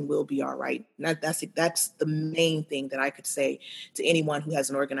 Everything will be all right. That's the main thing that I could say to anyone who has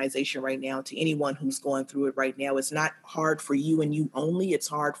an organization right now, to anyone who's going through it right now. It's not hard for you and you only. It's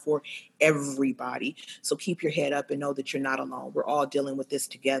hard for everybody. So keep your head up and know that you're not alone. We're all dealing with this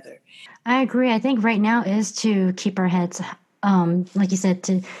together. I agree. I think right now is to keep our heads, like you said,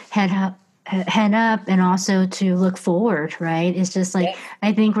 to head up, and also to look forward. Right? It's just like Yes.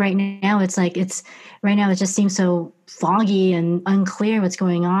 I think right now it's right now it just seems so foggy and unclear what's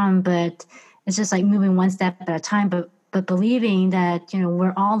going on, but it's just like moving one step at a time. But believing that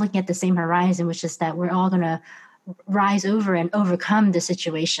we're all looking at the same horizon, which is that we're all going to rise over and overcome the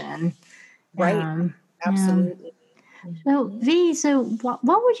situation. Right. Yeah. Absolutely. So, Mhm. V, so what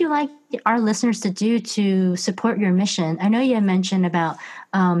would you like our listeners to do to support your mission? I know you had mentioned about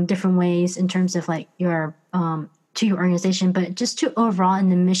different ways in terms of like your to your organization, but just to overall in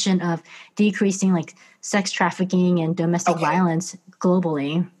the mission of decreasing like sex trafficking and domestic Okay. violence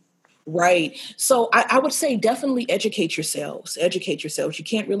globally. Right. So I would say definitely educate yourselves. Educate yourselves. You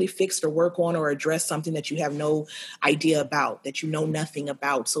can't really fix or work on or address something that you have no idea about, that you know nothing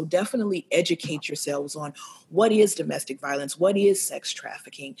about. So definitely educate yourselves on what is domestic violence, what is sex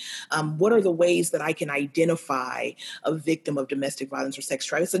trafficking, what are the ways that I can identify a victim of domestic violence or sex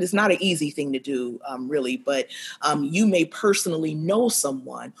trafficking. So it's not an easy thing to do, really, but you may personally know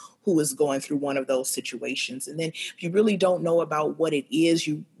someone who is going through one of those situations. And then if you really don't know about what it is,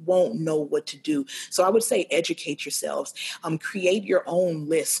 you won't know what to do. So I would say educate yourselves. Create your own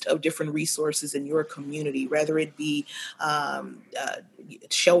list of different resources in your community, whether it be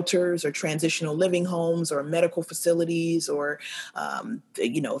shelters or transitional living homes or medical facilities or,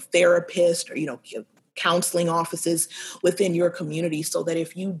 therapists or, counseling offices within your community so that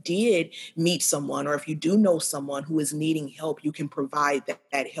if you did meet someone or if you do know someone who is needing help, you can provide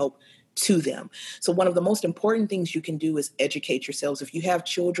that help to them. So one of the most important things you can do is educate yourselves. If you have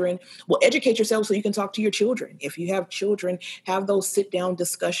children, well, educate yourselves so you can talk to your children. If you have children, have those sit down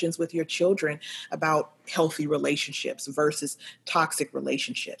discussions with your children about healthy relationships versus toxic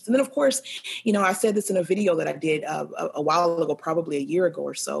relationships. And then, of course, I said this in a video that I did a while ago, probably a year ago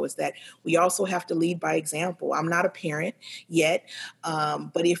or so, is that we also have to lead by example. I'm not a parent yet,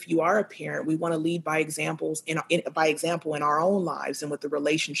 but if you are a parent, we want to lead by examples by example in our own lives and with the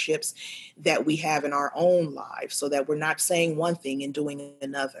relationships that we have in our own lives, so that we're not saying one thing and doing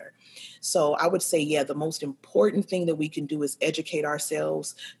another. So I would say, yeah, the most important thing that we can do is educate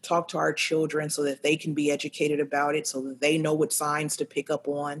ourselves, talk to our children so that they can be educated about it, so that they know what signs to pick up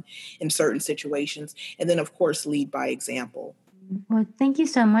on in certain situations. And then, of course, lead by example. Well, thank you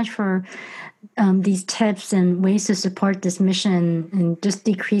so much for these tips and ways to support this mission and just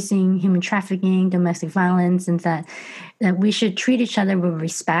decreasing human trafficking, domestic violence, and that we should treat each other with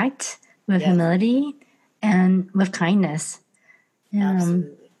respect, with Yes, humility, and with kindness.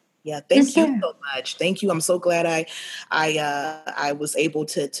 absolutely. Yeah, Is thank you there so much. Thank you. I'm so glad I was able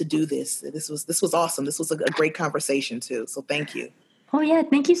to do this. This was awesome. This was a great conversation too. So thank you. Oh, yeah.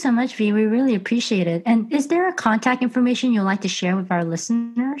 Thank you so much, V. We really appreciate it. And is there a contact information you'd like to share with our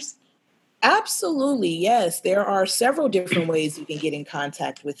listeners? Absolutely, yes. There are several different ways you can get in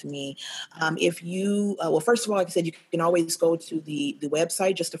contact with me. If you, well, first of all, like I said, you can always go to the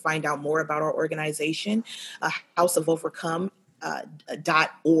website just to find out more about our organization, House of Overcome.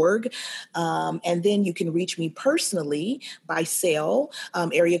 .org. And then you can reach me personally by cell,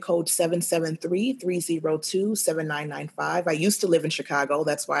 area code 773-302-7995. I used to live in Chicago.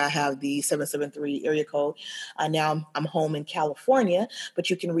 That's why I have the 773 area code. Now I'm home in California,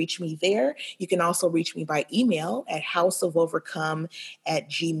 but you can reach me there. You can also reach me by email at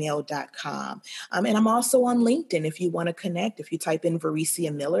houseofovercome@gmail.com. And I'm also on LinkedIn if you want to connect. If you type in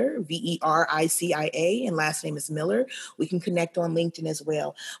Vericia Miller, Vericia, and last name is Miller, we can connect on LinkedIn as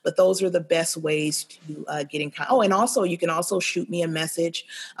well. But those are the best ways to get in contact. Oh, and also you can also shoot me a message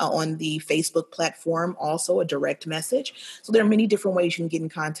on the Facebook platform, also a direct message. So there are many different ways you can get in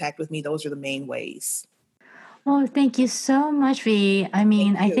contact with me. Those are the main ways. Well, thank you so much, V. I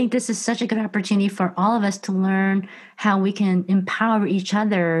mean, I think this is such a good opportunity for all of us to learn how we can empower each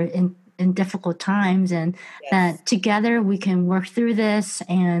other in difficult times, and that together we can work through this,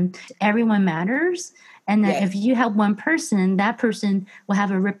 and everyone matters. And that if you help one person, that person will have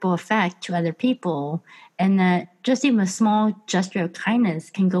a ripple effect to other people. And that just even a small gesture of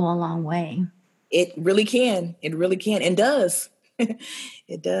kindness can go a long way. It really can. It really can. And does.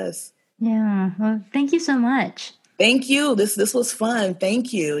 It does. Yeah. Well, thank you so much. Thank you. This was fun.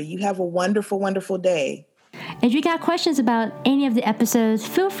 Thank you. You have a wonderful, wonderful day. If you got questions about any of the episodes,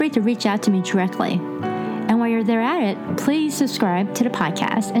 feel free to reach out to me directly. And while you're there at it, please subscribe to the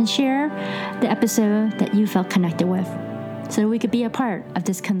podcast and share the episode that you felt connected with so that we could be a part of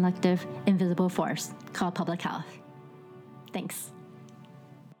this collective invisible force called public health. Thanks.